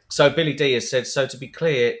a So Billy D has said. So to be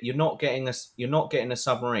clear, you're not getting a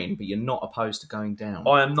submarine, but you're not opposed to going down.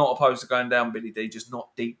 I am not opposed to going down, Billy D, just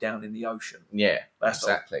not deep down in the ocean. Yeah, That's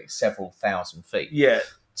exactly. Several thousand feet. Yeah.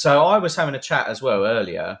 So I was having a chat as well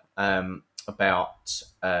earlier about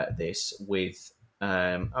this with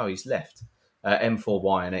he's left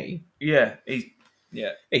M4Y&E. Yeah,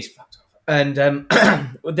 He's fucked off. And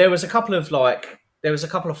there was a couple of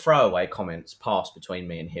throwaway comments passed between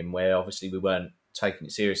me and him where obviously we weren't taking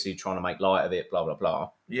it seriously, trying to make light of it, blah blah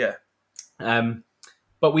blah. Yeah.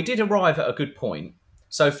 But we did arrive at a good point.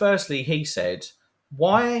 So firstly, he said,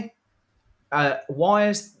 "Why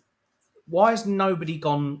has nobody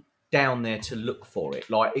gone down there to look for it?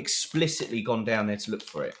 Like explicitly gone down there to look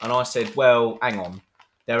for it?" And I said, "Well, hang on.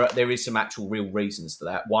 There is some actual real reasons to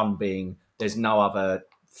that. One being there's no other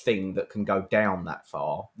thing that can go down that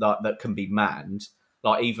far, that can be manned.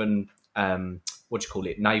 Like even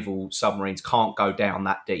naval submarines can't go down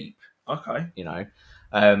that deep. Okay.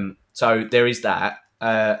 So there is that.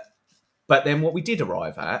 But then what we did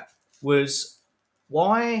arrive at was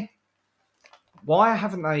why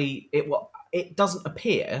haven't they? It doesn't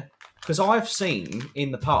appear, because I've seen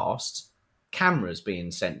in the past cameras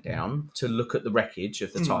being sent down to look at the wreckage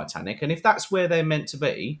of the Titanic, and if that's where they're meant to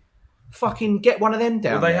be, fucking get one of them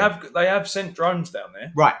down. Well, they have sent drones down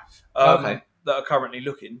there, right? Okay, that are currently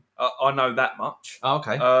looking. I know that much.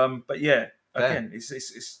 Okay, but yeah, again,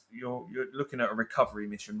 it's you're looking at a recovery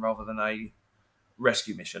mission rather than a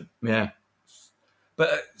rescue mission. Yeah,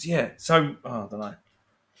 but so I don't know.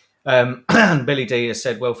 Billy D has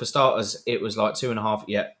said, well, for starters, it was like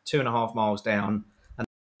 2.5 miles down, and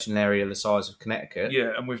an area the size of Connecticut.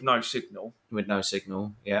 Yeah, and with no signal.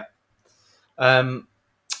 Yeah.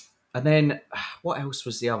 And then, what else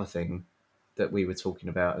was the other thing that we were talking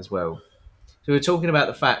about as well? So we were talking about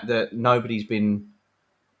the fact that nobody's been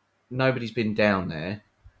down there.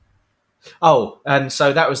 Oh, and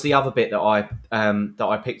so that was the other bit that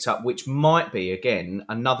I picked up, which might be again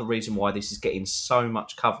another reason why this is getting so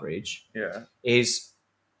much coverage. Yeah, is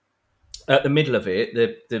at the middle of it,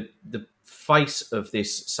 the face of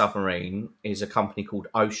this submarine is a company called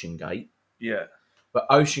Oceangate. Yeah, but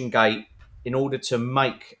Oceangate, in order to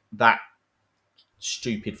make that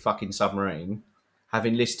stupid fucking submarine, have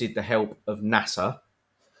enlisted the help of NASA.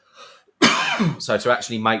 So to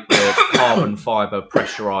actually make the carbon fibre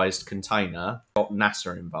pressurised container, got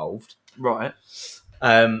NASA involved. Right.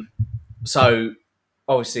 So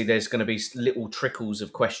obviously there's going to be little trickles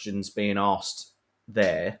of questions being asked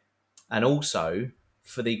there. And also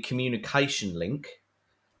for the communication link,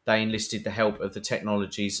 they enlisted the help of the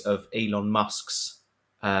technologies of Elon Musk's,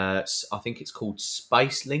 I think it's called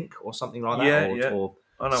Space Link or something like that, or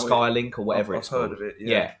Skylink or whatever it's called. I've heard of it,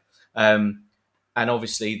 yeah. And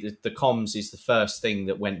obviously the comms is the first thing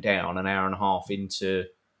that went down an hour and a half into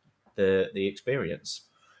the experience.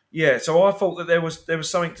 Yeah, so I thought that there was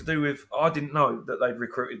something to do with. I didn't know that they'd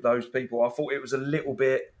recruited those people. I thought it was a little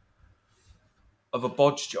bit of a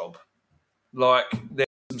bodge job. Like there's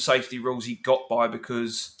some safety rules he got by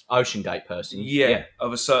because Oceangate person,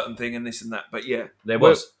 of a certain thing and this and that. But yeah, there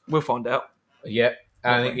was. We'll find out. Yeah,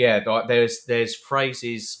 and like there's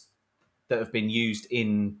phrases that have been used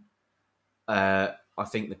in. I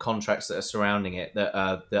think the contracts that are surrounding it that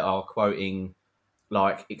are quoting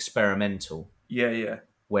like experimental. Yeah.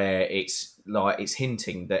 Where it's like it's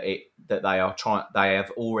hinting that they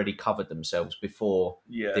have already covered themselves before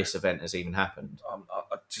this event has even happened.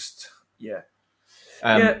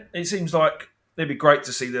 It seems like it'd be great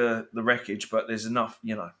to see the wreckage, but there's enough. I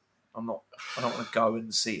don't want to go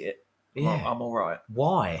and see it. Yeah, I'm all right.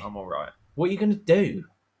 Why? I'm all right. What are you going to do?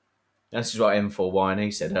 This is what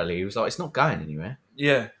M4Y&E said earlier. He was like, it's not going anywhere.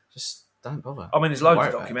 Yeah. Just don't bother. I mean, there's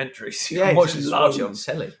loads of documentaries. Yeah, watch it on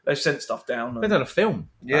telly. They've sent stuff down. They've done a film.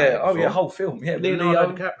 Yeah. Whole film. Yeah.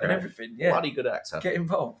 Leonardo DiCaprio and everything. Yeah. Bloody good actor. Get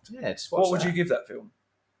involved. Yeah, just watch What would you give that film?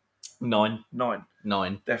 9.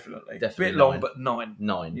 9. Definitely. Definitely Bit long, but 9.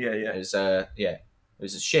 9. Yeah. It was it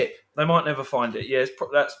was a ship. They might never find it. Yeah,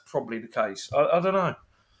 that's probably the case. I don't know.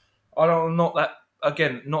 I'm not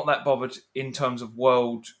that bothered in terms of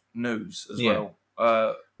world news as well.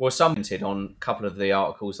 Well, someone commented on a couple of the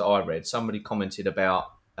articles that I read. Somebody commented about.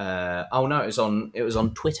 It was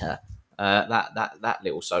on Twitter. That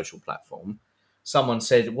little social platform. Someone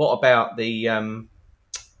said, "What about the? It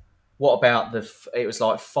was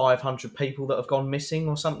like 500 people that have gone missing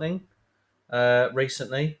or something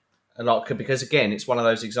recently. Because again, it's one of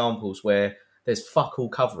those examples where there's fuck all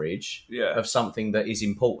coverage of something that is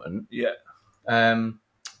important. Yeah.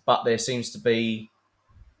 But there seems to be,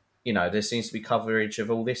 coverage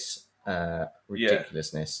of all this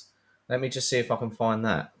ridiculousness. Let me just see if I can find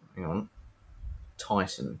that. Hang on.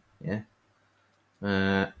 Titan, yeah.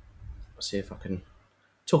 See if I can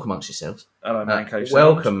talk amongst yourselves. Hello, Man Cave Sound.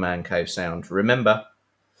 Welcome, Man Cave Sound. Remember,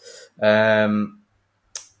 right.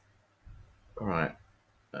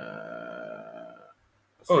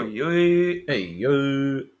 Hey,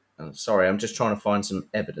 yo. I'm sorry, I'm just trying to find some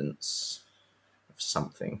evidence of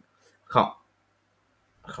something. I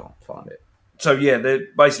can't find it. So yeah,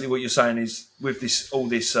 basically what you're saying is with all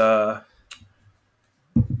this.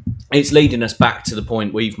 It's leading us back to the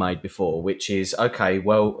point we've made before, which is, okay,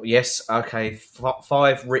 well, yes, okay,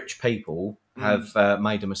 5 rich people have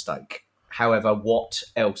made a mistake. However, what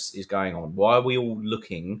else is going on? Why are we all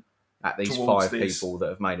looking at these 5 people that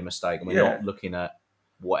have made a mistake and we're not looking at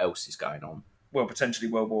what else is going on? Well, potentially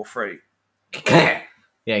World War III.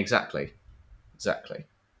 Yeah, exactly.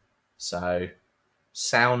 So,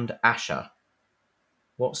 Sound Asher.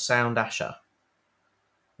 What's Sound Asher?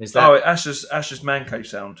 Is that... Oh, Asher's Man Cave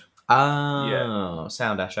Sound. Ah, yeah.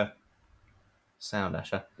 Sound Asher.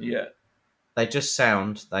 Yeah. They just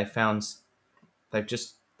said they found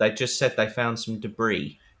some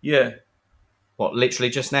debris. Yeah. What, literally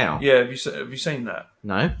just now? Yeah, have you seen that?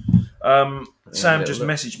 No. Sam just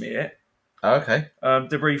messaged me it. Oh, okay.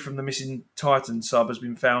 Debris from the missing Titan sub has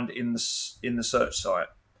been found in the search site.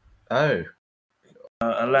 Oh.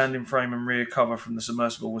 A landing frame and rear cover from the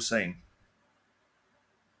submersible was seen.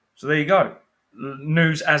 So there you go.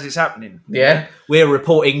 News as it's happening. Yeah. We're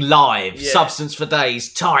reporting live. Yeah. Substance for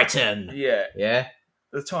Days, Titan. Yeah. Yeah.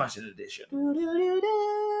 The Titan edition.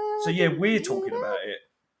 So yeah, we're talking about it.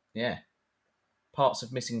 Yeah. Parts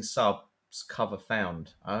of missing subs cover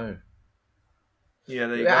found. Oh. Yeah,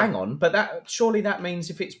 there you go. Hang on, but surely that means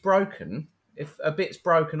if it's broken, if a bit's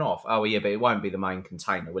broken off, oh yeah, but it won't be the main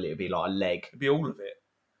container, will it? It'll be like a leg. It'll be all of it,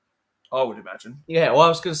 I would imagine. Yeah, well, I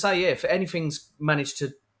was going to say, yeah, if anything's managed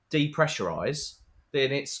to depressurise,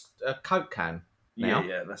 then it's a Coke can now.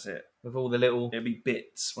 Yeah, that's it. With all the little... It'll be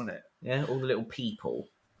bits, won't it? Yeah, all the little people.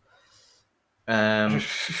 The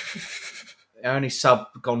only sub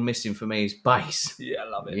gone missing for me is base. Yeah, I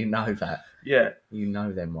love it. You know that. Yeah. You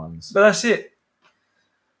know them ones. But that's it.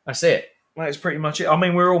 That's it. That's pretty much it. I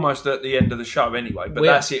mean, we're almost at the end of the show anyway, but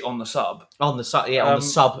that's it on the sub. On the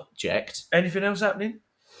subject. Anything else happening?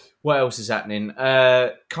 What else is happening?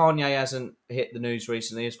 Kanye hasn't hit the news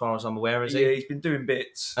recently, as far as I'm aware, has he? Yeah, he's been doing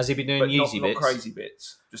bits. Has he been doing Yeezy bits? Not crazy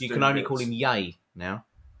bits. You can only call him Ye now.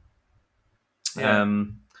 Yeah.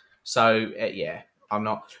 Yeah, I'm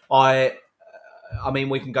not... I mean,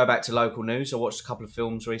 we can go back to local news. I watched a couple of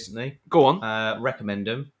films recently. Go on. Recommend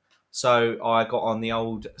them. So I got on the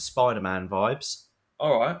old Spider-Man vibes.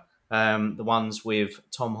 All right. The ones with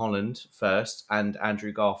Tom Holland first and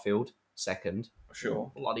Andrew Garfield second.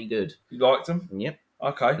 Sure. Bloody good. You liked them? Yep.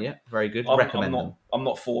 Okay. Yeah, very good. Recommend them. I'm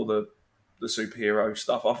not for the superhero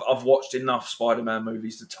stuff. I've watched enough Spider-Man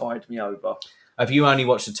movies to tide me over. Have you only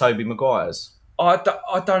watched the Tobey Maguires? I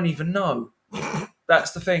don't even know.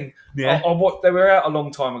 That's the thing. Yeah. They were out a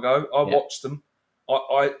long time ago. I watched them.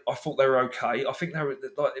 I thought they were okay. I think they were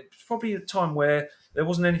like it was probably a time where there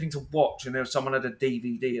wasn't anything to watch, and someone had a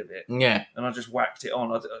DVD of it. Yeah, and I just whacked it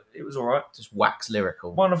on. It was all right. Just wax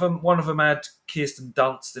lyrical. One of them had Kirsten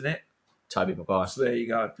Dunst in it. Tobey Maguire. So there you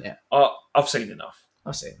go. Yeah, I've seen enough.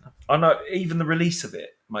 I know even the release of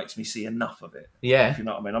it makes me see enough of it. Yeah, if you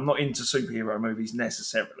know what I mean. I'm not into superhero movies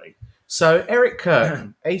necessarily. So Eric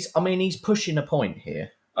Curtin, he's pushing a point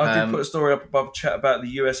here. I did put a story up above chat about the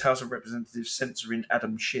US House of Representatives censoring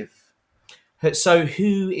Adam Schiff. So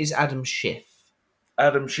who is Adam Schiff?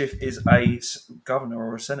 Adam Schiff is a governor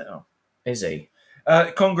or a senator. Is he?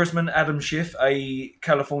 Congressman Adam Schiff, a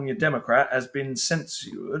California Democrat, has been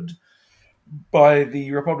censured by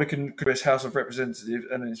the Republican US House of Representatives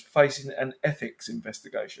and is facing an ethics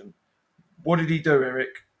investigation. What did he do,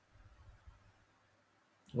 Eric?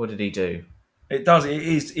 What did he do? It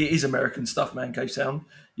is American stuff, Man Cave Sound.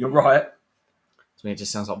 You're right. To me, it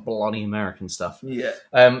just sounds like bloody American stuff. Yeah.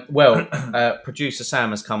 Producer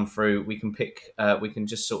Sam has come through. We can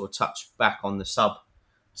just sort of touch back on the sub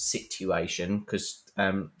situation because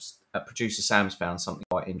producer Sam's found something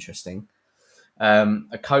quite interesting.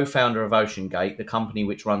 A co-founder of Oceangate, the company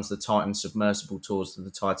which runs the Titan submersible tours to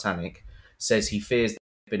the Titanic, says he fears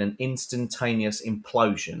there's been an instantaneous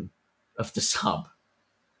implosion of the sub.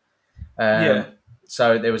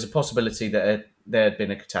 So there was a possibility that there had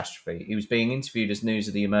been a catastrophe. He was being interviewed as news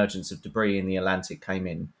of the emergence of debris in the Atlantic came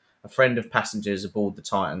in. A friend of passengers aboard the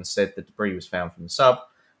Titan said the debris was found from the sub.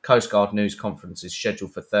 Coast Guard news conference is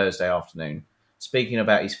scheduled for Thursday afternoon. Speaking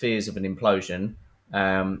about his fears of an implosion,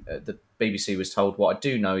 the BBC was told, "What I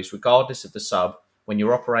do know is regardless of the sub, when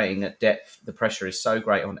you're operating at depth, the pressure is so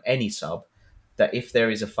great on any sub that if there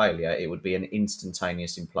is a failure, it would be an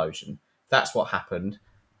instantaneous implosion." That's what happened.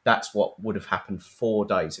 That's what would have happened 4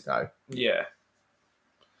 days ago. Yeah.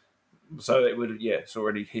 So it would, it's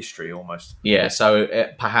already history almost. Yeah, so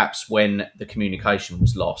perhaps when the communication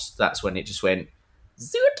was lost, that's when it just went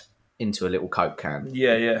zoot into a little Coke can.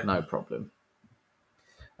 Yeah. No problem.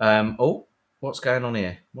 What's going on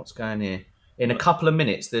here? What's going here? In a couple of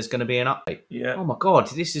minutes, there's going to be an update. Yeah. Oh my God,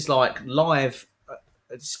 this is like live.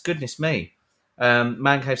 Goodness me.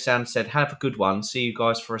 Man Cave Sound said, "Have a good one. See you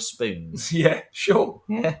guys for a spoon." Yeah, sure.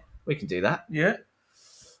 Yeah, we can do that. Yeah.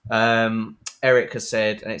 Eric has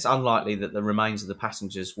said, and it's unlikely that the remains of the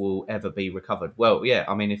passengers will ever be recovered. Well, yeah,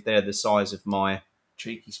 I mean, if they're the size of my...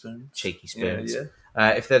 Cheeky spoons. Yeah.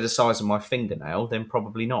 If they're the size of my fingernail, then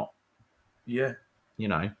probably not. Yeah. You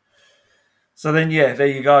know. So then, there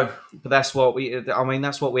you go. But that's what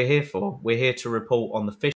that's what we're here for. We're here to report on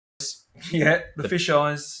the fish. Yeah, the fish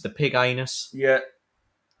eyes. The pig anus. Yeah.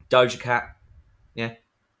 Doja Cat. Yeah.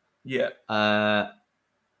 Yeah.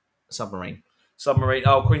 Submarine.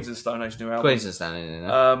 Oh, Queens of the Stone Age new album. Queens of the Stone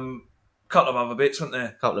Age. Couple of other bits, weren't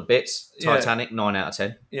there? Couple of bits. Titanic, 9 out of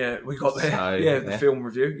 10. Yeah, we got there. So, the film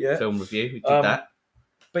review. Yeah. Film review. We did that.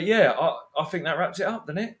 But I think that wraps it up,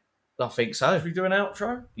 doesn't it? I think so. Should we do an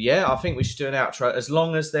outro? Yeah, I think we should do an outro. As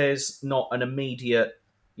long as there's not an immediate,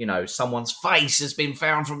 someone's face has been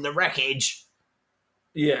found from the wreckage.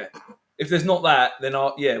 Yeah. If there's not that, then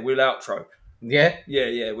we'll outro. Yeah?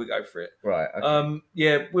 Yeah, we'll go for it. Right,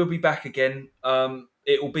 okay. We'll be back again.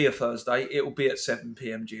 It will be a Thursday. It will be at 7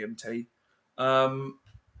 p.m. GMT.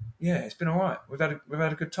 It's been all right. We've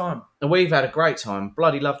had a good time. And we've had a great time.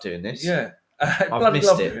 Bloody love doing this. Yeah. I've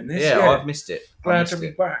missed it. Doing this. Yeah, I've missed it. Glad to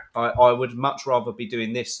be back. I would much rather be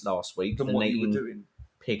doing this last week than what you were doing.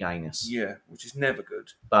 Pig anus. Yeah, which is never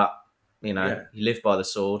good. But, you live by the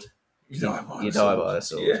sword. You die by the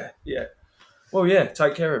sword. Yeah. Well,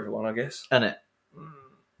 take care, everyone, I guess. Innit?